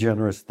far more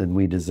generous than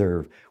we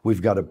deserve.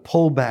 We've got to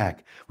pull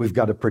back. We've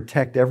got to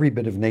protect every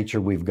bit of nature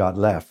we've got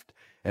left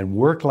and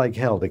work like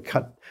hell to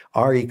cut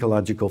our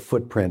ecological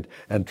footprint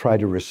and try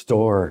to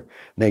restore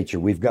nature.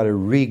 We've got to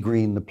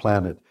regreen the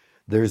planet.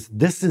 This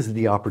is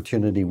the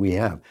opportunity we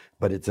have,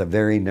 but it's a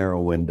very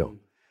narrow window.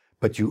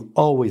 But you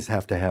always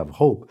have to have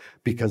hope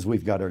because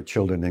we've got our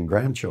children and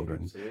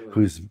grandchildren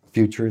whose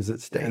future is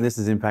at stake. And this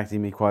is impacting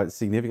me quite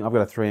significantly. I've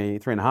got a three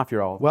and a half year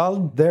old.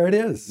 Well, there it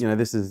is. You know,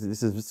 this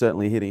is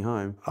certainly hitting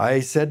home. I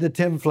said to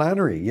Tim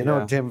Flannery,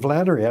 Tim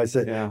Flannery, I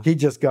said, he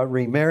just got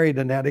remarried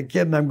and had a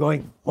kid. And I'm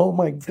going, oh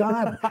my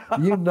God,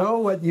 you know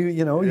what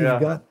you've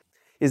got.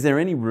 Is there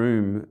any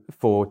room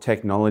for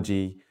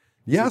technology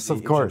yes,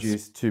 of course,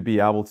 introduced to be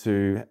able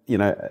to,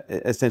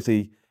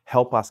 essentially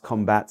help us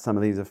combat some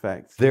of these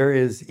effects? There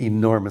is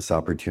enormous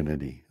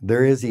opportunity.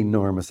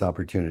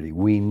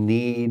 We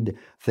need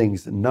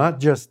things, not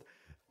just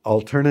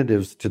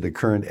alternatives to the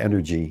current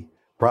energy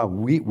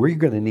problem. We're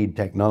going to need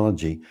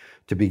technology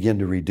to begin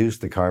to reduce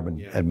the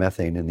carbon and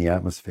methane in the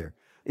atmosphere.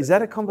 Is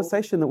that a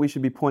conversation that we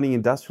should be pointing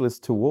industrialists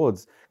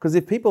towards? Because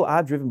if people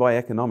are driven by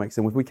economics,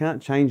 and if we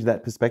can't change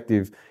that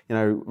perspective,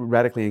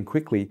 radically and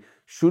quickly,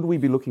 should we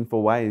be looking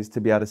for ways to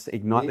be able to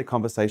ignite the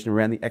conversation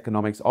around the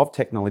economics of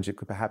technology that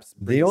could perhaps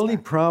bring The us only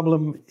back?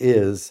 problem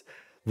is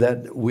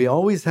that we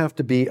always have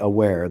to be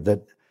aware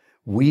that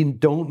we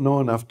don't know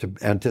enough to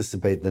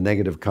anticipate the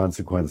negative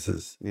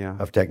consequences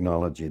of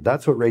technology.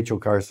 That's what Rachel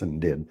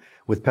Carson did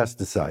with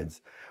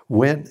pesticides.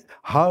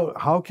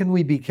 How can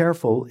we be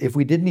careful if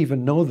we didn't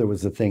even know there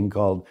was a thing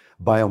called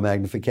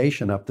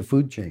biomagnification up the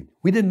food chain?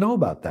 We didn't know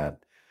about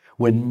that.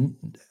 When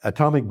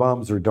atomic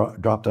bombs were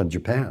dropped on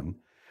Japan,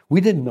 we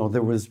didn't know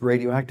there was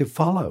radioactive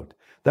fallout.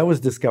 That was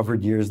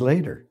discovered years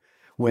later.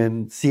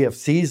 When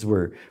CFCs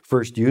were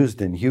first used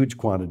in huge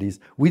quantities,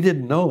 we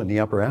didn't know in the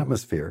upper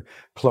atmosphere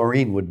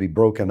chlorine would be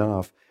broken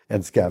off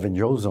and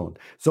scavenge ozone.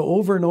 So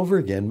over and over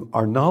again,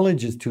 our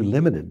knowledge is too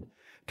limited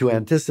to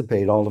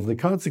anticipate all of the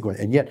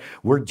consequences. And yet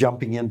we're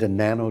jumping into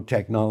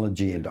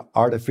nanotechnology, into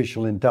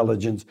artificial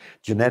intelligence,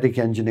 genetic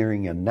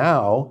engineering, and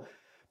now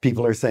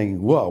people are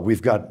saying, whoa,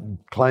 we've got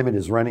climate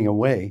is running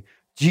away.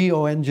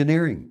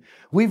 Geoengineering.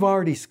 We've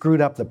already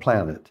screwed up the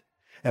planet.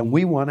 And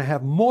we want to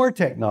have more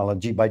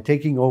technology by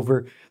taking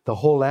over the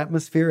whole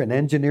atmosphere and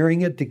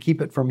engineering it to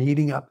keep it from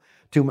heating up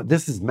too much.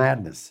 This is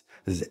madness.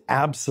 This is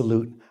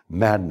absolute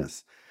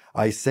madness.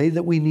 I say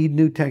that we need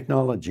new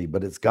technology,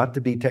 but it's got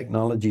to be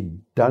technology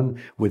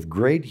done with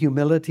great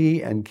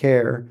humility and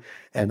care.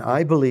 And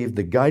I believe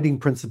the guiding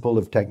principle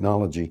of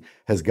technology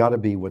has got to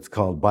be what's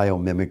called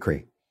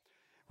biomimicry.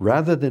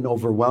 Rather than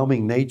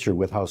overwhelming nature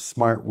with how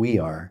smart we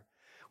are,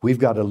 we've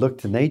got to look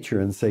to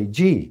nature and say,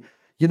 gee,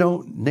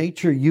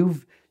 nature,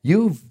 you've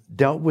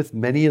dealt with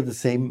many of the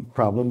same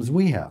problems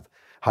we have.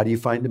 How do you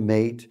find a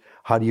mate?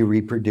 How do you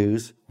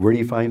reproduce? Where do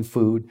you find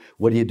food?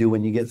 What do you do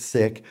when you get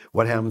sick?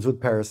 What happens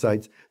with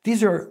parasites?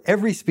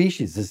 Every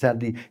species has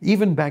had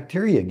even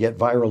bacteria get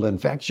viral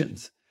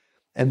infections.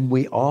 And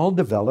we all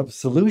develop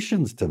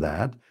solutions to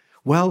that.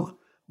 Well,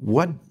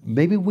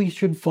 maybe we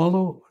should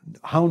follow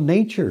how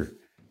nature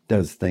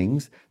does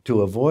things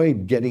to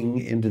avoid getting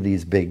into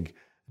these big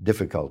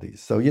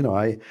difficulties. So,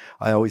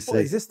 I always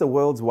say... Is this the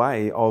world's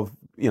way of,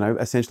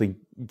 essentially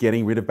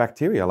getting rid of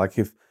bacteria? Like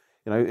if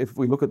if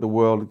we look at the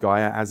world,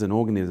 Gaia, as an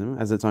organism,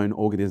 as its own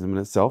organism in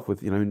itself,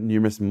 with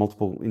numerous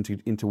multiple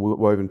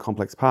interwoven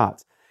complex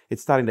parts,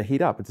 it's starting to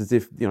heat up. It's as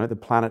if the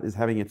planet is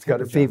having It's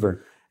got a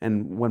fever.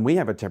 And when we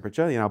have a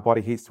temperature, our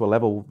body heats to a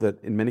level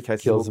that in many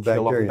cases Kills will the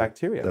kill off the bacteria.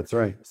 bacteria. That's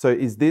right. So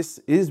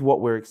is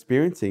what we're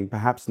experiencing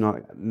perhaps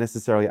not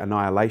necessarily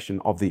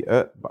annihilation of the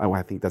Earth?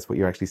 I think that's what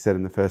you actually said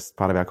in the first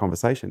part of our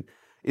conversation.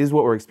 Is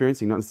what we're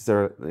experiencing not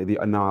necessarily the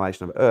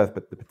annihilation of Earth,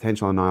 but the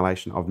potential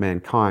annihilation of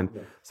mankind,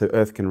 so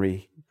Earth can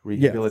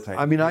rehabilitate? Yes.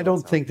 I mean, I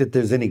don't think that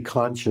there's any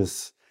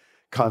conscious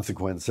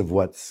consequence of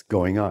what's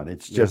going on.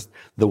 It's just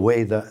the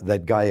way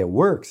that Gaia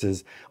works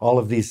is all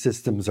of these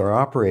systems are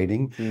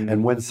operating,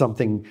 and when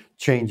something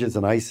changes,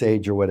 an ice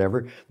age or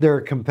whatever, there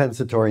are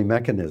compensatory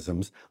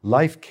mechanisms.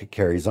 Life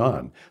carries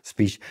on.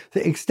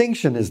 The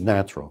extinction is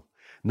natural.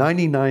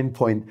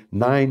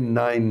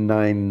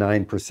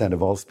 99.9999%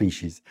 of all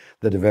species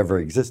that have ever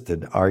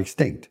existed are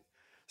extinct.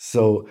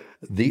 So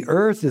the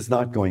Earth is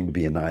not going to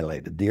be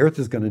annihilated. The Earth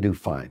is going to do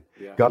fine.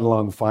 Got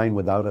along fine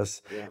without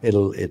us.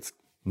 It's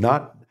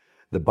not,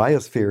 the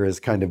biosphere is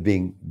kind of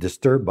being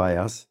disturbed by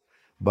us,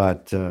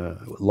 but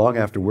long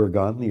after we're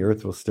gone, the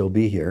Earth will still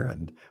be here,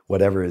 and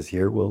whatever is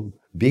here will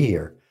be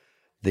here.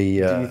 Do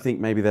you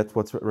think maybe that's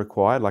what's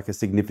required, like an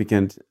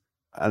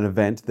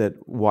event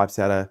that wipes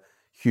out a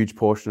huge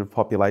portion of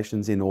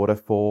populations in order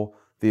for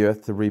the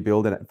Earth to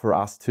rebuild and for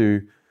us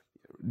to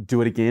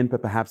do it again,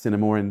 but perhaps in a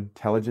more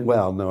intelligent?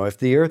 Well, no, if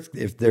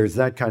there's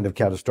that kind of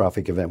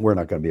catastrophic event, we're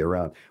not going to be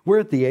around. We're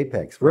at the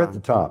apex. We're at the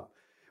top.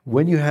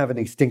 When you have an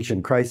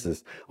extinction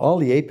crisis, all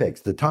the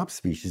apex, the top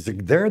species,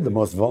 they're the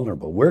most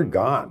vulnerable. We're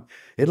gone.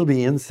 It'll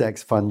be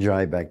insects,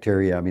 fungi,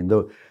 bacteria. I mean,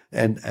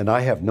 and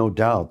I have no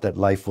doubt that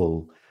life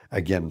will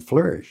again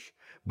flourish.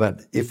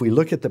 But if we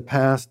look at the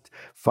past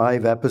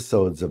 5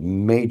 episodes of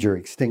major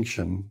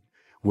extinction,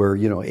 where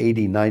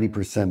 80,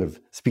 90%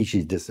 of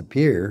species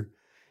disappear,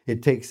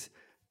 it takes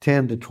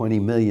 10 to 20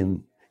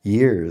 million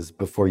years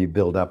before you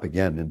build up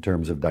again in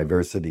terms of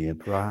diversity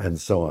and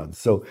so on.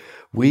 So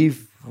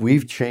we've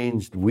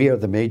changed. We are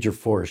the major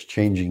force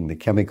changing the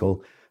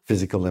chemical,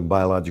 physical, and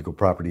biological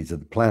properties of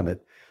the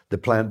planet. The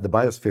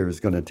biosphere is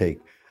going to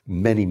take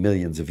many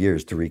millions of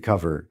years to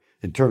recover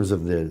in terms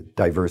of the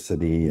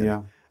diversity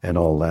and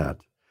all that.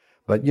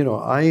 But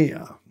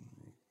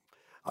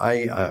I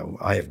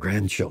have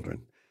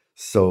grandchildren,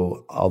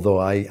 so although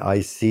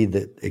I see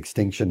that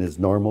extinction is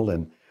normal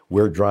and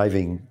we're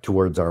driving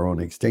towards our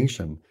own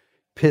extinction,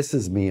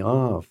 pisses me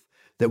off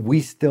that we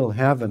still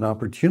have an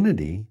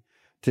opportunity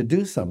to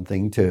do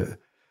something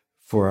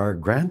for our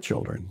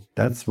grandchildren.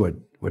 That's what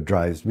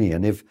drives me.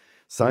 And if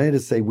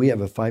scientists say we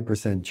have a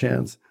 5%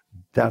 chance,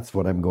 that's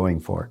what I'm going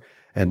for.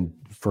 And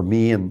for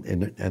me and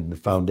the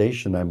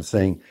foundation, I'm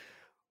saying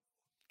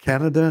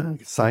Canada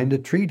signed a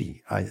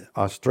treaty.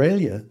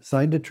 Australia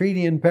signed a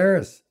treaty in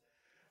Paris.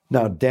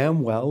 Now,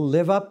 damn well,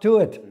 live up to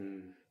it.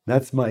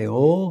 That's my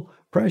whole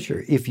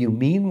pressure. If you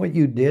mean what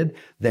you did,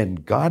 then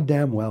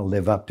goddamn well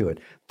live up to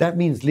it. That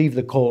means leave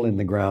the coal in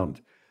the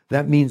ground.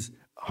 That means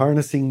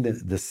harnessing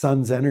the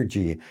sun's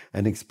energy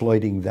and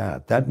exploiting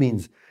that. That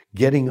means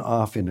getting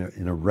off in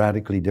a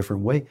radically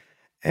different way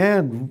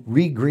and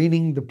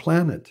re-greening the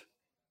planet.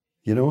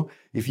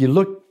 If you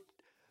look,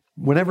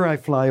 whenever I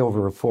fly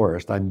over a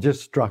forest, I'm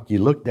just struck. You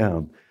look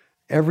down,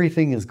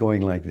 everything is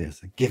going like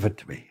this. Give it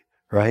to me,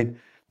 right?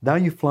 Now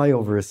you fly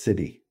over a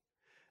city.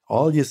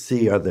 All you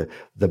see are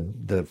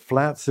the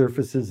flat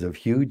surfaces of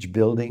huge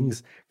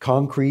buildings,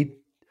 concrete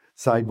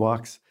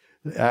sidewalks,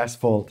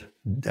 asphalt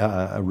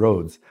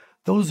roads.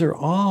 Those are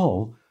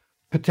all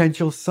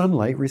potential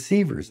sunlight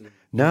receivers.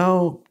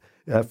 Now,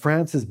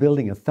 France is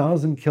building a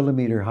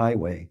 1,000-kilometer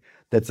highway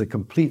that's a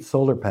complete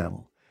solar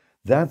panel.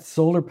 That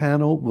solar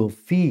panel will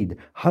feed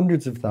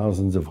hundreds of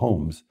thousands of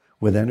homes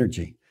with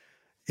energy.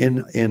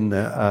 In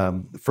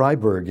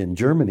Freiburg in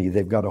Germany,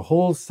 they've got a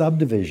whole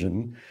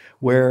subdivision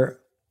where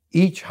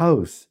each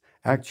house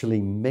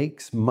actually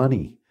makes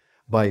money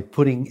by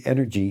putting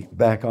energy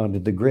back onto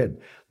the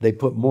grid. They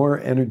put more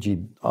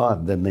energy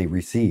on than they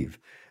receive.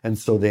 And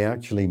so they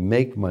actually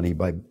make money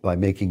by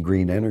making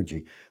green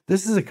energy.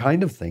 This is a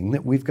kind of thing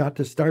that we've got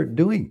to start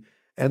doing.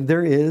 And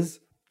there is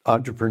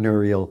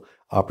entrepreneurial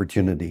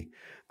opportunity.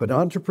 But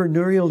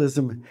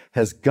entrepreneurialism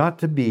has got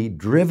to be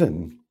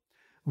driven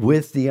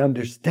with the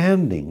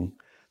understanding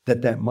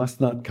that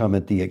must not come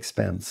at the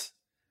expense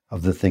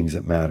of the things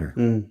that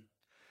matter.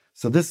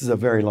 So this is a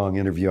very long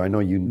interview. I know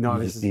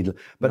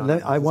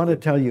I want to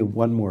tell you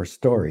one more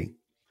story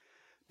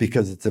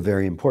because it's a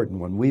very important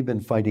one. We've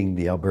been fighting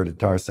the Alberta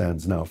tar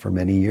sands now for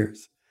many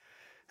years,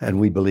 and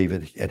we believe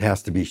it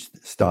has to be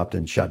stopped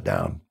and shut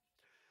down.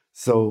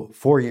 So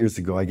 4 years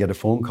ago, I get a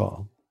phone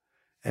call,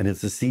 and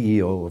it's the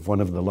CEO of one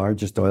of the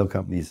largest oil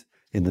companies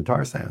in the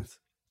tar sands.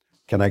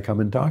 Can I come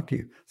and talk to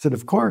you? I said,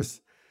 of course.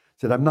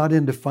 I said, I'm not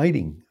into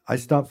fighting. I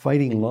stopped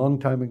fighting a long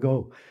time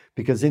ago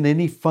because in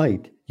any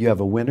fight, you have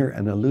a winner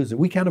and a loser.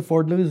 We can't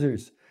afford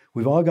losers.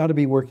 We've all got to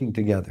be working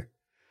together.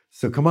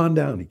 So come on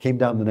down. He came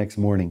down the next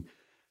morning,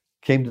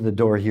 came to the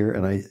door here,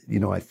 and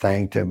I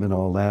thanked him and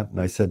all that. And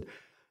I said,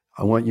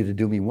 I want you to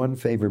do me one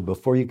favor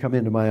before you come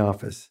into my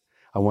office.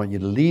 I want you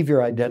to leave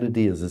your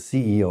identity as a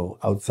CEO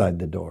outside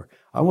the door.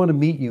 I want to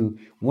meet you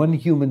one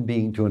human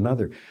being to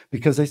another.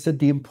 Because I said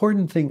the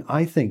important thing,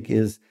 I think,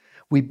 is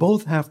we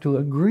both have to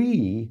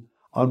agree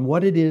on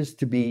what it is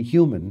to be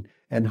human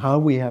and how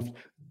we have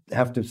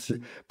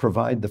to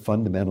provide the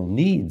fundamental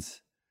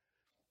needs.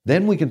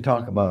 Then we can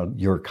talk about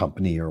your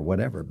company or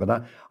whatever.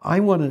 But I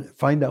want to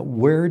find out,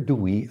 where do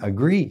we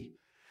agree?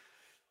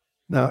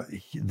 Now,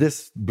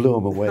 this blew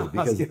him away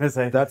because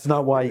that's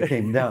not why he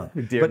came down.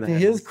 But to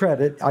his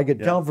credit, I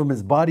could tell from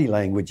his body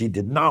language, he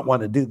did not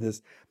want to do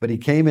this. But he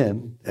came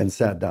in and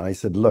sat down. I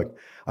said, look,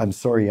 I'm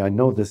sorry. I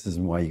know this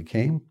isn't why you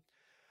came,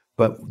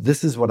 but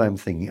this is what I'm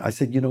thinking. I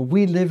said,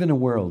 we live in a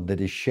world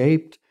that is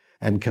shaped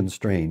and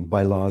constrained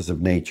by laws of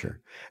nature.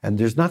 And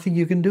there's nothing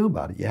you can do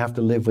about it. You have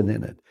to live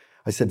within it.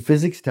 I said,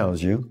 physics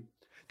tells you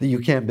that you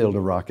can't build a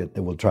rocket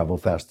that will travel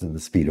faster than the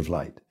speed of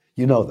light.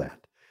 You know that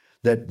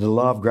the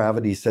law of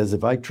gravity says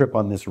if I trip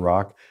on this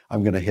rock,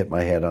 I'm going to hit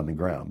my head on the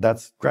ground.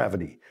 That's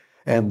gravity.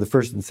 And the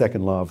first and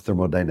second law of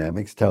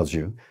thermodynamics tells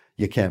you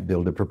you can't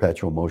build a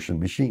perpetual motion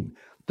machine.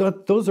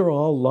 Those are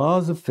all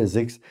laws of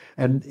physics,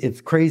 and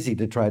it's crazy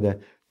to try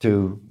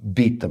to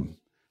beat them.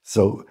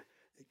 So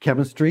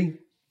chemistry,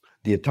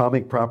 the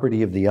atomic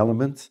property of the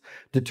elements,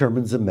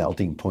 determines the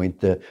melting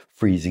point, the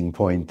freezing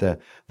point,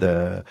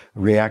 the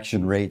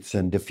reaction rates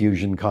and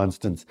diffusion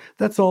constants.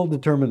 That's all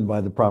determined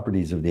by the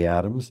properties of the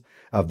atoms,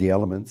 of the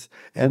elements.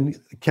 And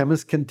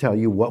chemists can tell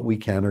you what we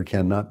can or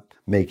cannot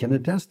make in a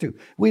test tube.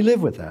 We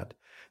live with that.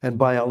 And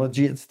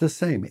biology, it's the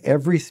same.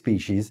 Every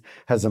species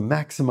has a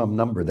maximum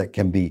number that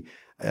can be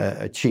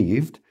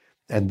achieved.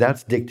 And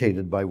that's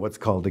dictated by what's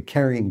called the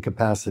carrying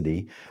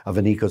capacity of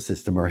an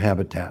ecosystem or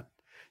habitat.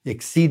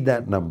 Exceed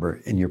that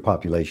number and your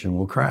population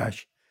will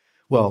crash.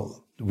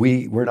 Well,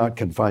 we're not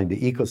confined to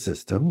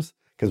ecosystems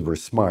because we're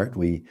smart,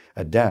 we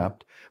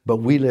adapt, but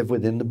we live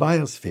within the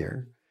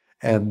biosphere,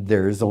 and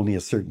there is only a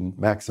certain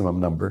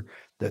maximum number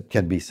that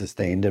can be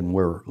sustained, and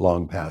we're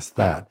long past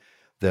that.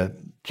 The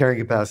carrying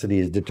capacity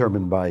is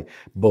determined by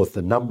both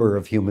the number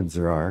of humans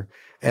there are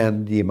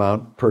and the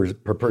amount per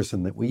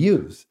person that we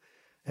use.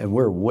 And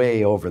we're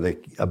way over the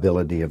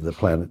ability of the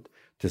planet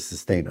to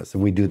sustain us.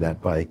 And we do that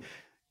by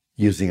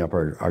using up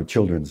our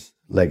children's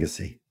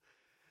legacy.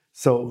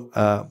 So,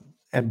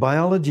 and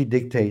biology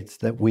dictates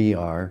that we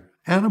are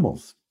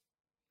animals.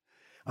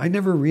 I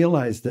never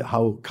realized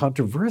how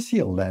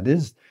controversial that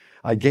is.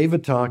 I gave a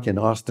talk in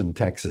Austin,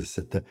 Texas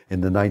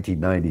in the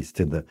 1990s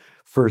to the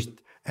first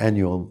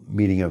annual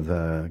meeting of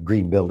the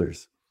Green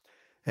Builders.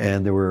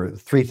 And there were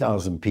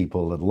 3,000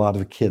 people and a lot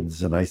of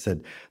kids. And I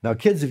said, now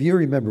kids, if you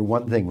remember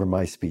one thing from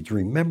my speech,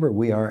 remember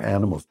we are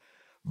animals.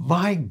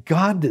 My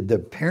God, did the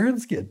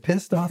parents get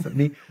pissed off at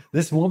me?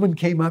 This woman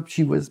came up,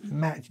 she was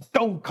mad.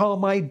 Don't call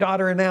my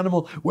daughter an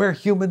animal, we're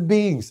human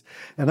beings.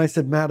 And I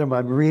said, madam,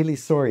 I'm really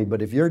sorry,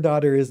 but if your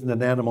daughter isn't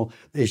an animal,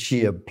 is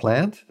she a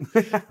plant?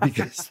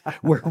 Because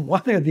we're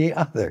one or the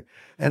other.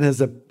 And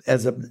as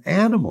an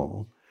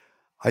animal,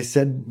 I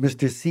said,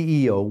 Mr.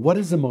 CEO, what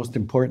is the most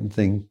important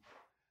thing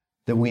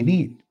that we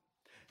need?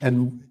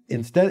 And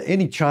instead,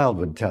 any child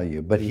would tell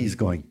you, but he's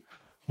going,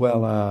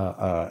 well,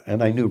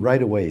 and I knew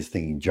right away he's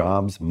thinking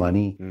jobs,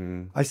 money.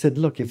 I said,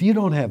 look, if you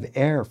don't have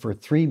air for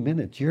 3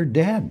 minutes, you're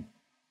dead.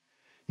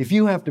 If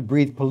you have to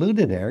breathe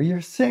polluted air, you're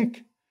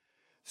sick.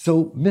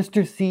 So,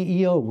 Mr.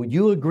 CEO, would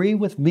you agree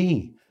with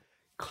me?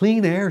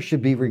 Clean air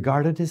should be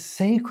regarded as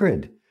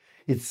sacred.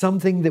 It's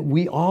something that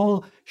we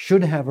all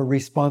should have a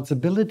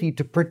responsibility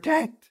to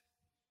protect.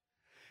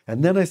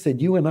 And then I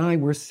said, you and I,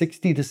 we're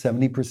 60 to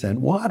 70%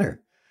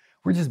 water.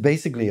 We're just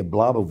basically a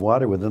blob of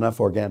water with enough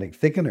organic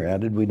thickener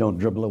added. We don't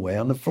dribble away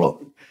on the floor,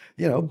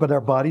 but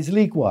our bodies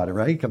leak water,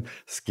 right?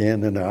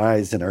 Skin and our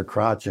eyes and our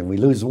crotch, and we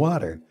lose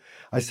water.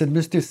 I said,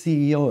 Mr.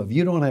 CEO, if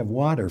you don't have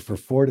water for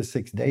 4 to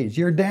 6 days,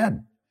 you're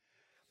dead.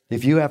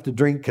 If you have to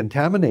drink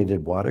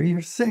contaminated water,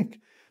 you're sick.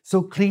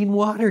 So clean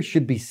water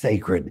should be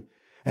sacred.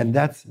 And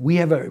we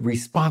have a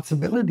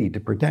responsibility to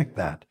protect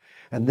that.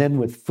 And then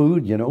with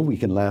food, we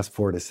can last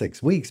 4 to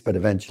 6 weeks, but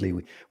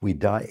eventually we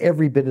die.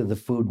 Every bit of the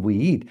food we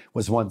eat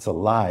was once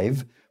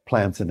alive,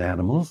 plants and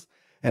animals,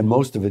 and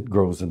most of it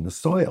grows in the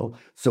soil.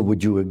 So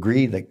would you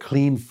agree that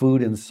clean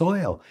food and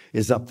soil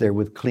is up there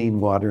with clean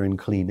water and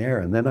clean air?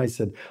 And then I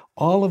said,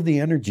 all of the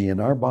energy in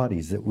our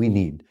bodies that we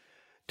need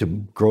to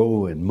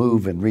grow and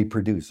move and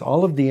reproduce,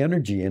 all of the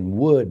energy in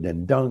wood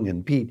and dung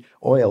and peat,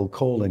 oil,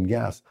 coal and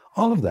gas,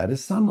 all of that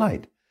is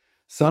sunlight.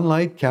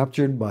 Sunlight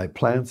captured by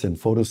plants in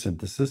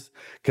photosynthesis,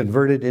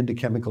 converted into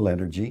chemical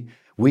energy.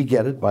 We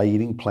get it by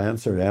eating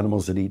plants or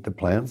animals that eat the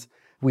plants.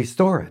 We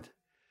store it.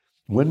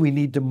 When we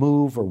need to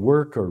move or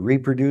work or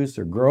reproduce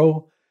or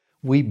grow,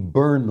 we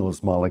burn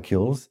those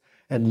molecules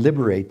and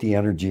liberate the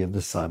energy of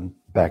the sun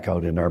back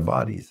out in our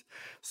bodies.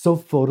 So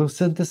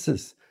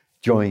photosynthesis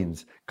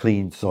joins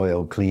clean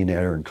soil, clean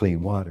air, and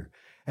clean water.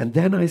 And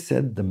then I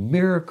said, the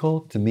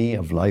miracle to me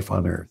of life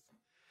on earth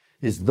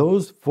is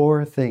those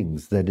 4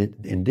 things that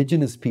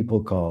indigenous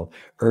people call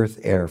earth,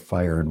 air,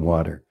 fire, and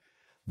water.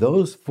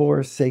 Those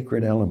 4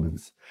 sacred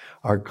elements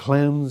are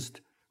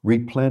cleansed,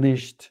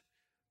 replenished,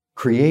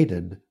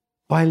 created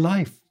by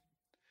life.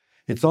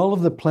 It's all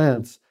of the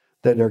plants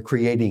that are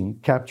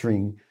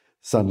capturing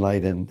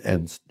sunlight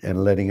and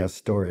letting us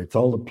store it. It's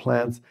all the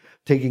plants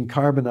taking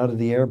carbon out of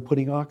the air,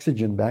 putting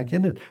oxygen back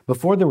in it.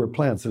 Before there were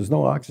plants, there was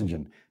no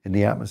oxygen in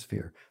the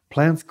atmosphere.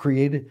 Plants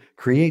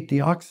create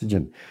the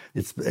oxygen.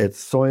 It's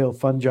soil,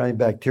 fungi, and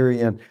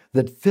bacteria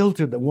that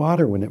filter the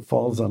water when it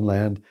falls on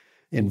land.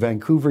 In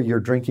Vancouver, you're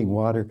drinking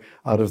water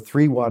out of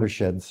 3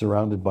 watersheds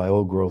surrounded by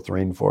old-growth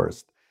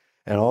rainforest.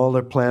 And all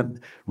the plant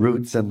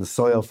roots and the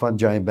soil,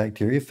 fungi, and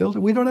bacteria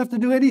filter. We don't have to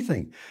do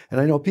anything. And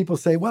I know people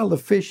say, well, the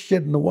fish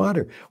shit in the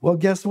water. Well,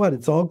 guess what?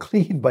 It's all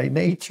cleaned by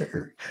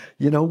nature.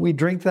 We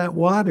drink that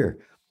water.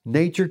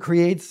 Nature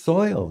creates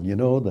soil.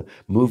 The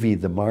movie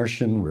The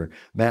Martian, where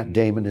Matt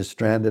Damon is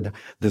stranded.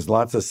 There's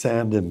lots of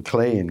sand and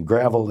clay and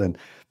gravel,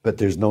 but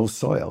there's no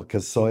soil,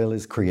 because soil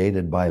is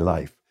created by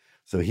life.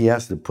 So he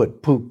has to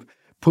put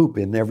poop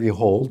in every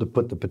hole to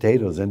put the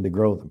potatoes in to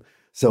grow them.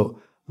 So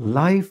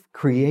life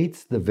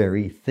creates the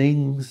very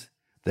things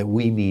that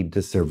we need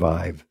to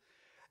survive.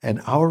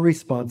 And our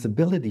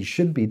responsibility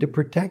should be to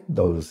protect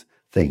those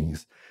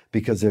things,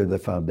 because they're the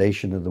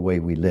foundation of the way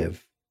we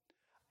live.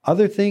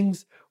 Other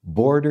things,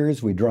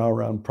 borders, we draw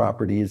around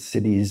properties,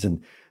 cities,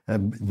 and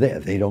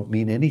they don't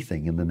mean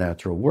anything in the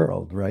natural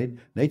world, right?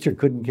 Nature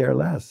couldn't care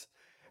less.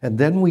 And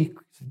then we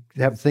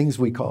have things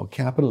we call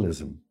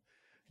capitalism,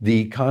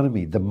 the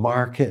economy, the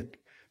market,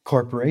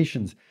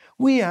 corporations.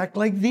 We act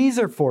like these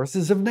are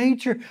forces of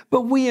nature,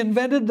 but we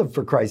invented them,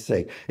 for Christ's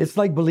sake. It's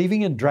like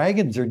believing in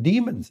dragons or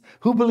demons.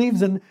 Who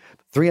believes in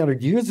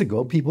 300 years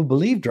ago, people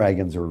believed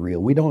dragons were real.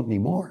 We don't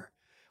anymore.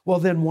 Well,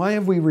 then why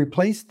have we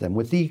replaced them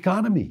with the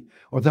economy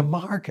or the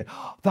market?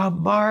 The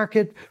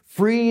market,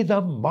 free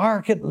the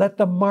market, let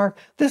the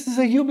market. This is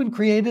a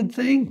human-created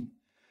thing.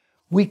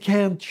 We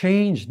can't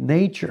change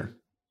nature,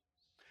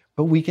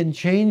 but we can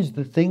change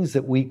the things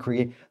that we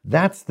create.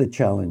 That's the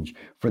challenge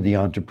for the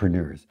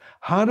entrepreneurs.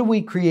 How do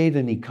we create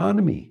an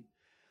economy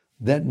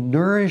that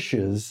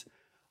nourishes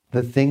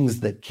the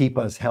things that keep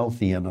us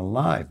healthy and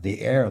alive?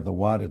 The air, the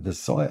water, the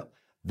soil.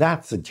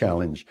 That's a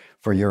challenge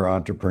for your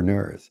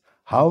entrepreneurs.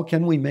 How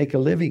can we make a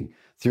living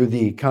through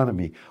the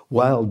economy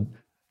while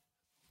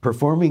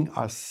performing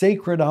a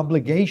sacred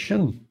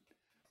obligation?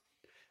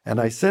 And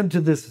I said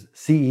to this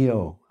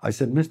CEO, I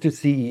said, Mr.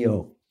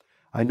 CEO,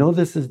 I know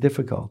this is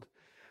difficult,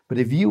 but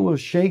if you will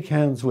shake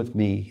hands with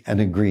me and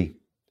agree,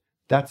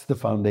 that's the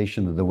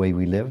foundation of the way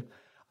we live,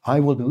 I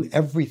will do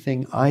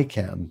everything I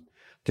can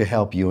to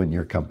help you and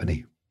your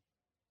company.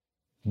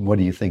 What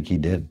do you think he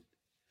did?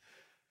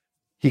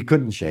 He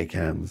couldn't shake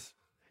hands.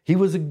 He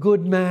was a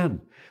good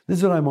man. This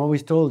is what I'm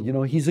always told,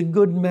 he's a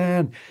good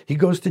man. He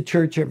goes to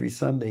church every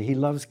Sunday. He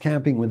loves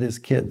camping with his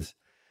kids.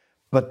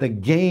 But the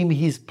game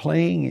he's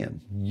playing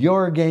in,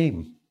 your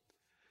game,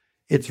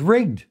 it's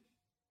rigged.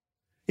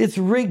 It's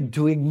rigged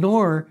to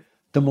ignore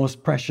the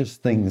most precious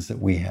things that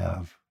we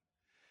have.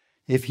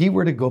 If he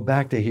were to go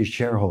back to his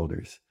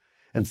shareholders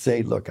and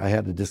say, look, I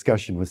had a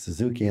discussion with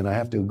Suzuki and I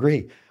have to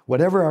agree,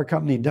 whatever our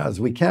company does,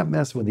 we can't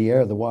mess with the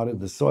air, the water,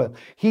 the soil.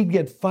 He'd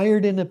get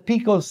fired in a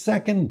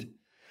picosecond,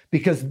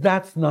 because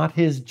that's not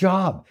his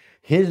job.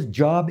 His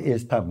job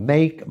is to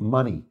make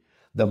money.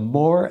 The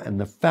more and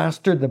the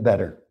faster, the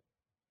better.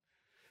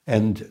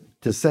 And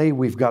to say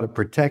we've got to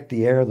protect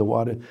the air, the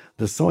water,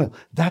 the soil,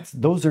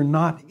 those are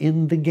not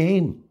in the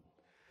game.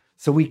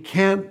 So we've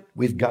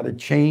got to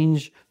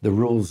change the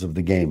rules of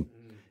the game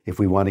if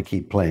we want to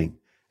keep playing.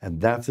 And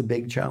that's a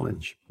big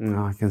challenge.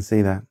 No, I can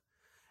see that.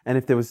 And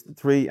if there was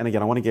 3, and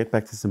again, I want to get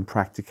back to some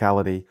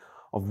practicality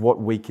of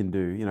what we can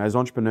do. As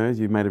entrepreneurs,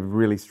 you've made a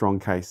really strong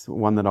case,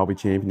 one that I'll be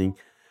championing.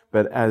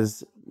 But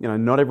as,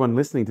 not everyone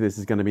listening to this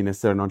is going to be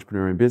necessarily an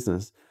entrepreneur in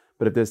business.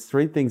 But if there's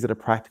 3 things at a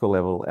practical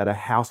level, at a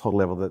household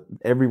level, that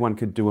everyone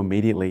could do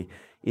immediately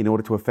in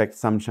order to affect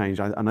some change.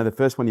 I know the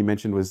first one you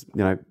mentioned was,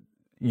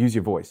 use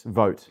your voice,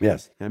 vote.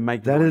 Yes.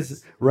 Make that noise.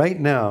 Is right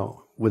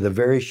now, with a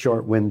very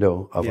short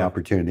window of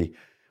opportunity,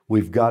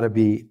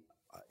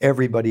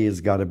 everybody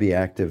has got to be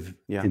active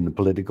in the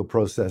political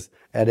process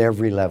at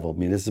every level,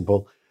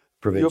 municipal,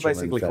 provincial. You're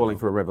basically calling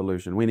for a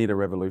revolution. We need a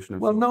revolution.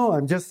 Well, no,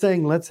 I'm just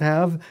saying let's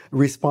have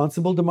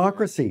responsible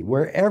democracy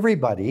where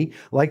everybody,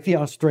 like the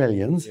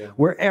Australians,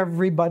 where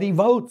everybody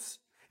votes.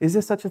 Is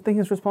there such a thing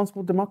as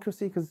responsible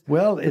democracy? Because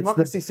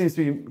democracy seems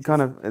to be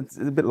it's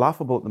a bit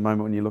laughable at the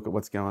moment when you look at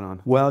what's going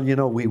on. Well,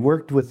 we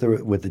worked with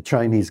the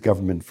Chinese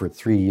government for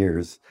 3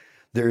 years.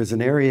 There is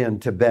an area in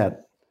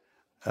Tibet,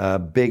 a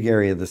big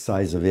area the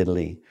size of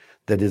Italy,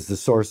 that is the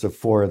source of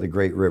 4 of the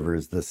great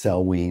rivers, the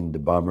Salween, the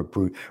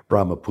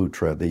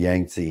Brahmaputra, the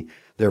Yangtze.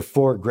 There are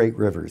 4 great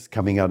rivers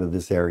coming out of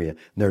this area, and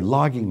they're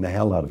logging the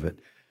hell out of it.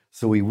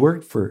 So we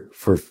worked for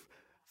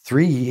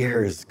 3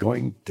 years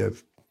going to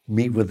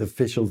meet with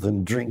officials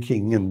and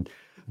drinking and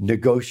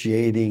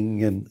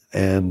negotiating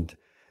and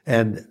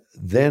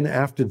then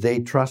after they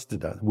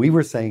trusted us, we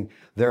were saying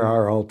there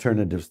are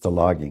alternatives to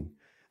logging.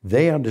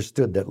 They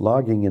understood that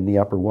logging in the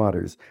upper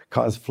waters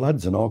caused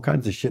floods and all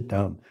kinds of shit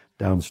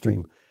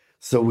downstream.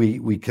 So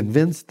we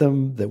convinced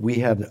them that we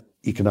had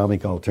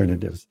economic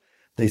alternatives.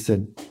 They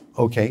said,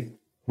 okay,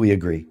 we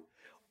agree.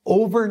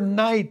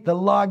 Overnight, the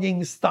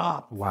logging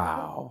stopped.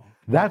 Wow.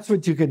 That's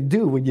what you can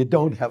do when you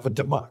don't have a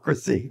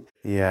democracy.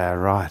 Yeah,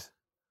 right.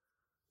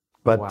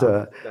 But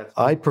Wow.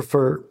 I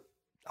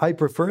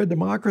prefer a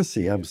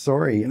democracy. I'm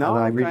sorry, No,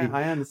 and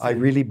I I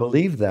understand. really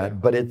believe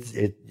that. But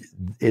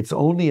it's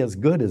only as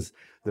good as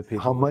The people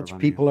how that are much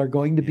running people it. are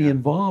going to be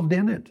involved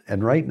in it.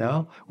 And right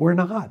now, we're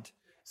not.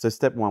 So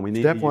step one, we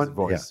need Step to use one,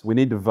 voice. We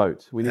need to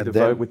vote. We need And to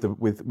then vote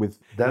with and it's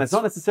that's-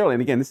 not necessarily.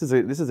 And again, this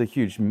is a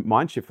huge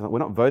mind shift. We're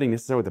not voting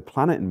necessarily with the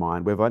planet in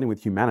mind. We're voting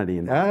with humanity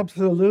in mind.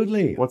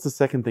 Absolutely. What's the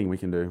second thing we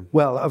can do?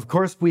 Well, of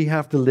course, we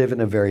have to live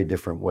in a very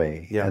different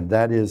way. Yeah. And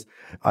that is,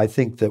 I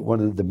think that one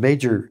of the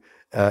major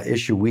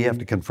issue we have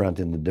to confront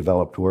in the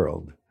developed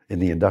world, in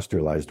the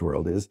industrialized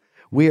world, is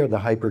we are the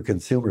hyper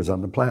consumers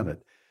on the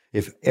planet.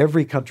 If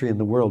every country in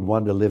the world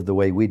wanted to live the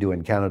way we do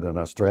in Canada and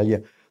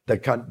Australia,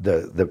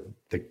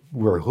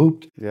 we're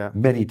hooped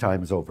many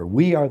times over.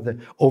 We are the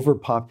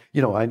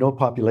I know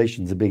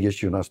population's a big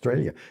issue in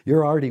Australia.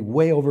 You're already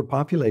way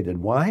overpopulated.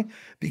 Why?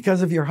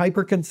 Because of your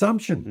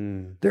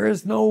hyperconsumption. There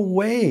is no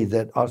way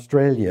that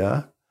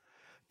Australia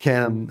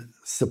can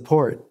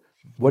support,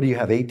 what do you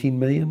have, 18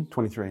 million?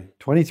 23.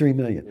 23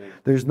 million. Yeah.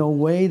 There's no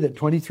way that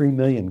 23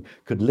 million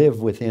could live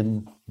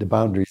within the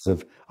boundaries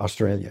of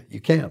Australia.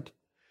 You can't.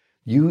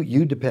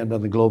 You depend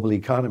on the global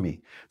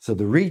economy. So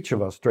the reach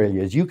of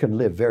Australia is you can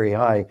live very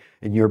high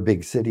in your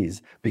big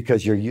cities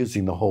because you're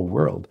using the whole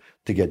world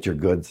to get your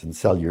goods and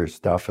sell your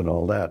stuff and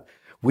all that.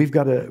 We've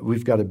got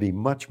to be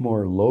much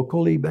more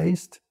locally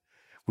based.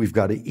 We've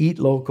got to eat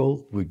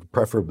local. We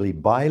preferably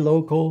buy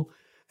local.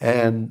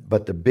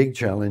 But the big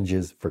challenge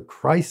is, for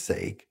Christ's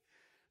sake,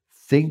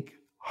 think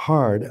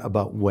hard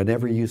about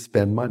whenever you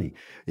spend money.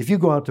 If you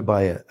go out to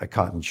buy a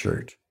cotton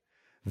shirt,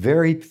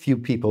 very few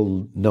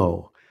people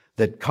know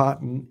that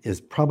cotton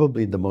is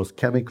probably the most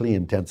chemically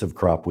intensive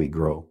crop we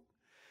grow.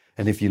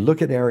 And if you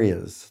look at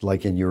areas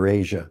like in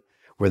Eurasia,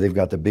 where they've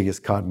got the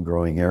biggest cotton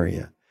growing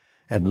area,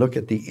 and look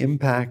at the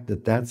impact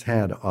that that's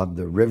had on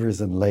the rivers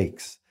and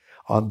lakes,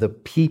 on the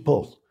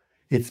people,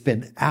 it's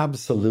been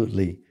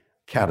absolutely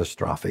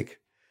catastrophic.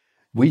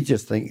 We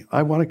just think,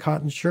 I want a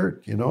cotton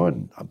shirt,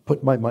 and I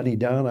put my money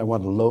down, I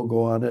want a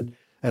logo on it,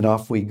 and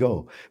off we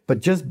go.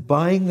 But just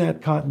buying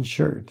that cotton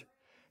shirt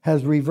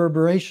has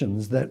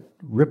reverberations that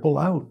ripple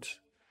out.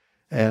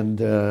 And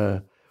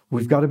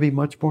we've got to be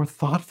much more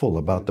thoughtful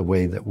about the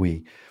way that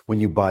when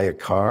you buy a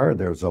car,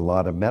 there's a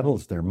lot of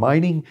metals there.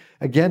 Mining,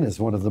 again, is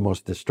one of the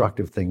most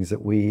destructive things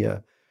that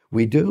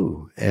we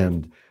do.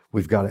 And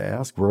we've got to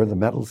ask, where are the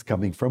metals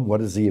coming from?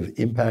 What is the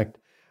impact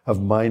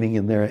of mining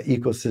in their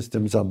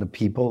ecosystems on the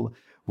people?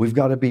 We've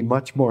got to be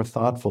much more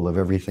thoughtful of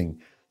everything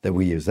that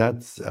we use.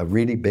 That's a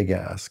really big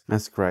ask.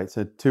 That's great.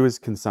 So 2 is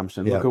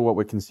consumption. Look at what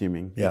we're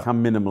consuming.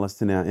 Become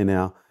minimalist in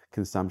our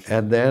consumption.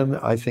 And then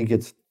I think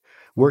it's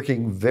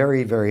working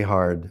very, very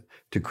hard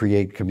to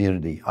create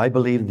community. I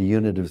believe the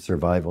unit of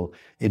survival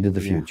into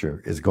the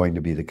future is going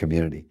to be the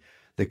community.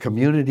 The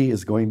community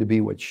is going to be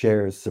what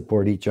shares,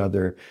 support each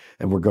other,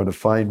 and we're going to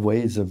find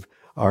ways of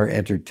our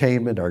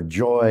entertainment, our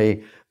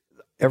joy.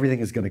 Everything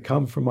is going to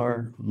come from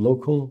our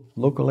local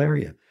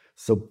area.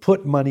 So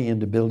put money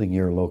into building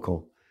your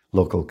local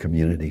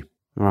community.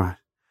 Right.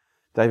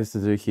 David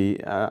Suzuki,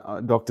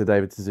 Dr.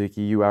 David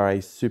Suzuki, you are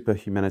a super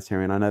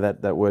humanitarian. I know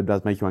that word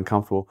does make you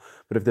uncomfortable,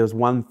 but if there's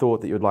one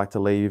thought that you would like to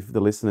leave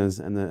the listeners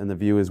and the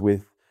viewers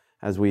with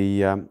as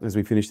we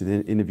finish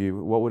the interview,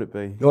 what would it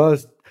be? Well,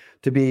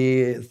 to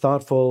be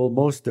thoughtful,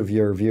 most of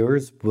your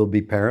viewers will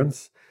be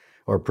parents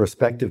or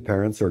prospective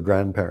parents or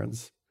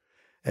grandparents.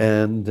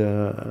 And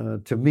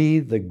to me,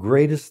 the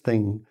greatest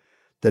thing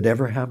that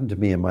ever happened to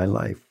me in my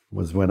life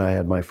was when I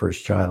had my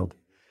first child.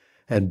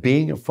 And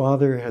being a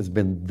father has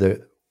been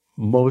the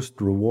most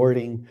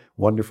rewarding,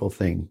 wonderful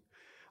thing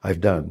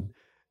I've done.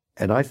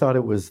 And I thought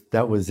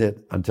that was it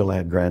until I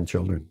had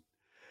grandchildren.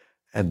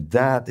 And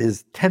that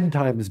is 10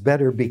 times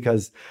better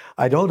because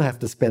I don't have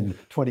to spend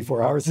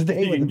 24 hours a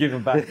day. You can give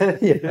them back.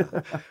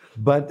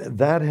 But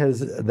that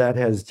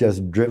has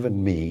just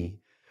driven me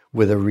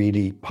with a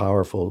really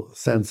powerful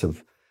sense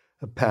of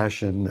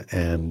passion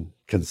and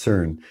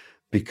concern,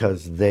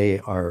 because they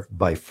are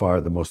by far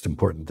the most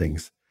important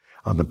things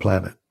on the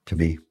planet to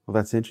me. Well,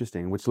 that's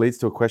interesting, which leads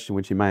to a question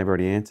which you may have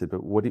already answered,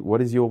 but what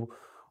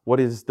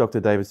is Dr.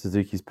 David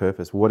Suzuki's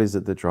purpose? What is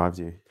it that drives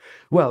you?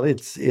 Well,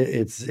 it's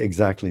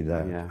exactly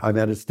that. Yeah. I'm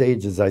at a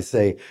stage, as I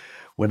say,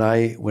 when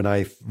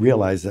I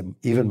realized that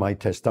even my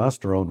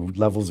testosterone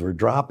levels were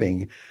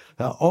dropping,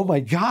 oh my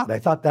God, I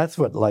thought that's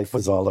what life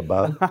was all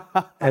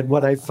about. And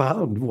what I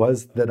found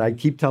was that I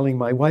keep telling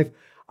my wife,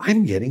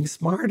 I'm getting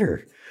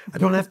smarter. I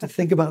don't have to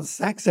think about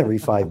sex every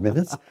 5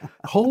 minutes.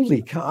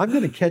 Holy cow, I'm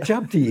going to catch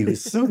up to you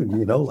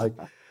soon,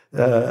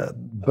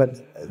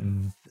 but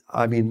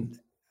I mean,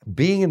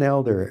 being an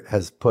elder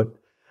has put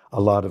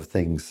a lot of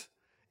things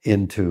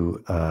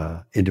into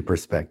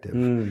perspective.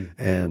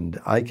 And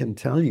I can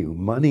tell you,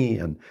 money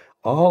and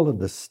all of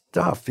the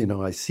stuff,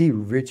 I see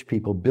rich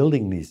people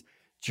building these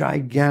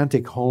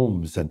gigantic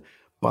homes and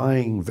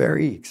buying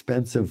very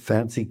expensive,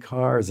 fancy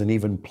cars and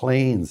even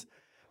planes.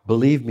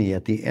 believe me,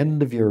 at the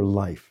end of your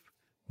life,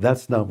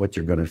 that's not what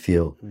you're going to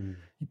feel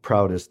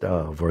proudest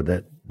of, or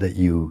that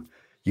you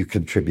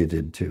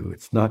contributed to.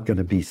 It's not going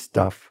to be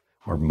stuff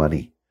or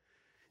money.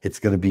 It's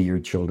going to be your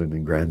children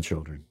and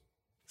grandchildren.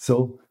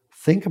 So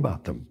think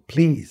about them,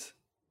 please.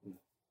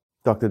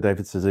 Dr.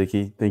 David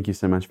Suzuki, thank you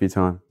so much for your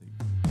time.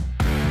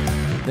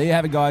 There you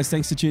have it, guys.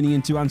 Thanks for tuning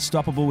in to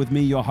Unstoppable with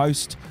me, your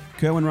host,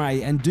 Kerwin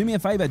Ray. And do me a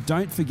favor,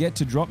 don't forget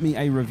to drop me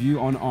a review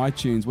on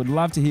iTunes. Would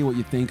love to hear what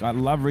you think. I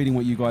love reading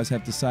what you guys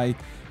have to say.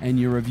 And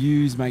your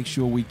reviews make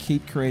sure we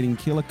keep creating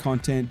killer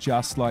content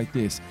just like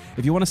this.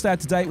 If you want to stay up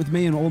to date with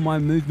me and all my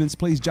movements,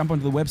 please jump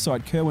onto the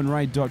website,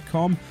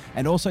 kerwinray.com.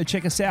 And also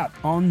check us out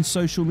on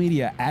social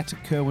media at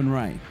Kerwin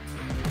Ray.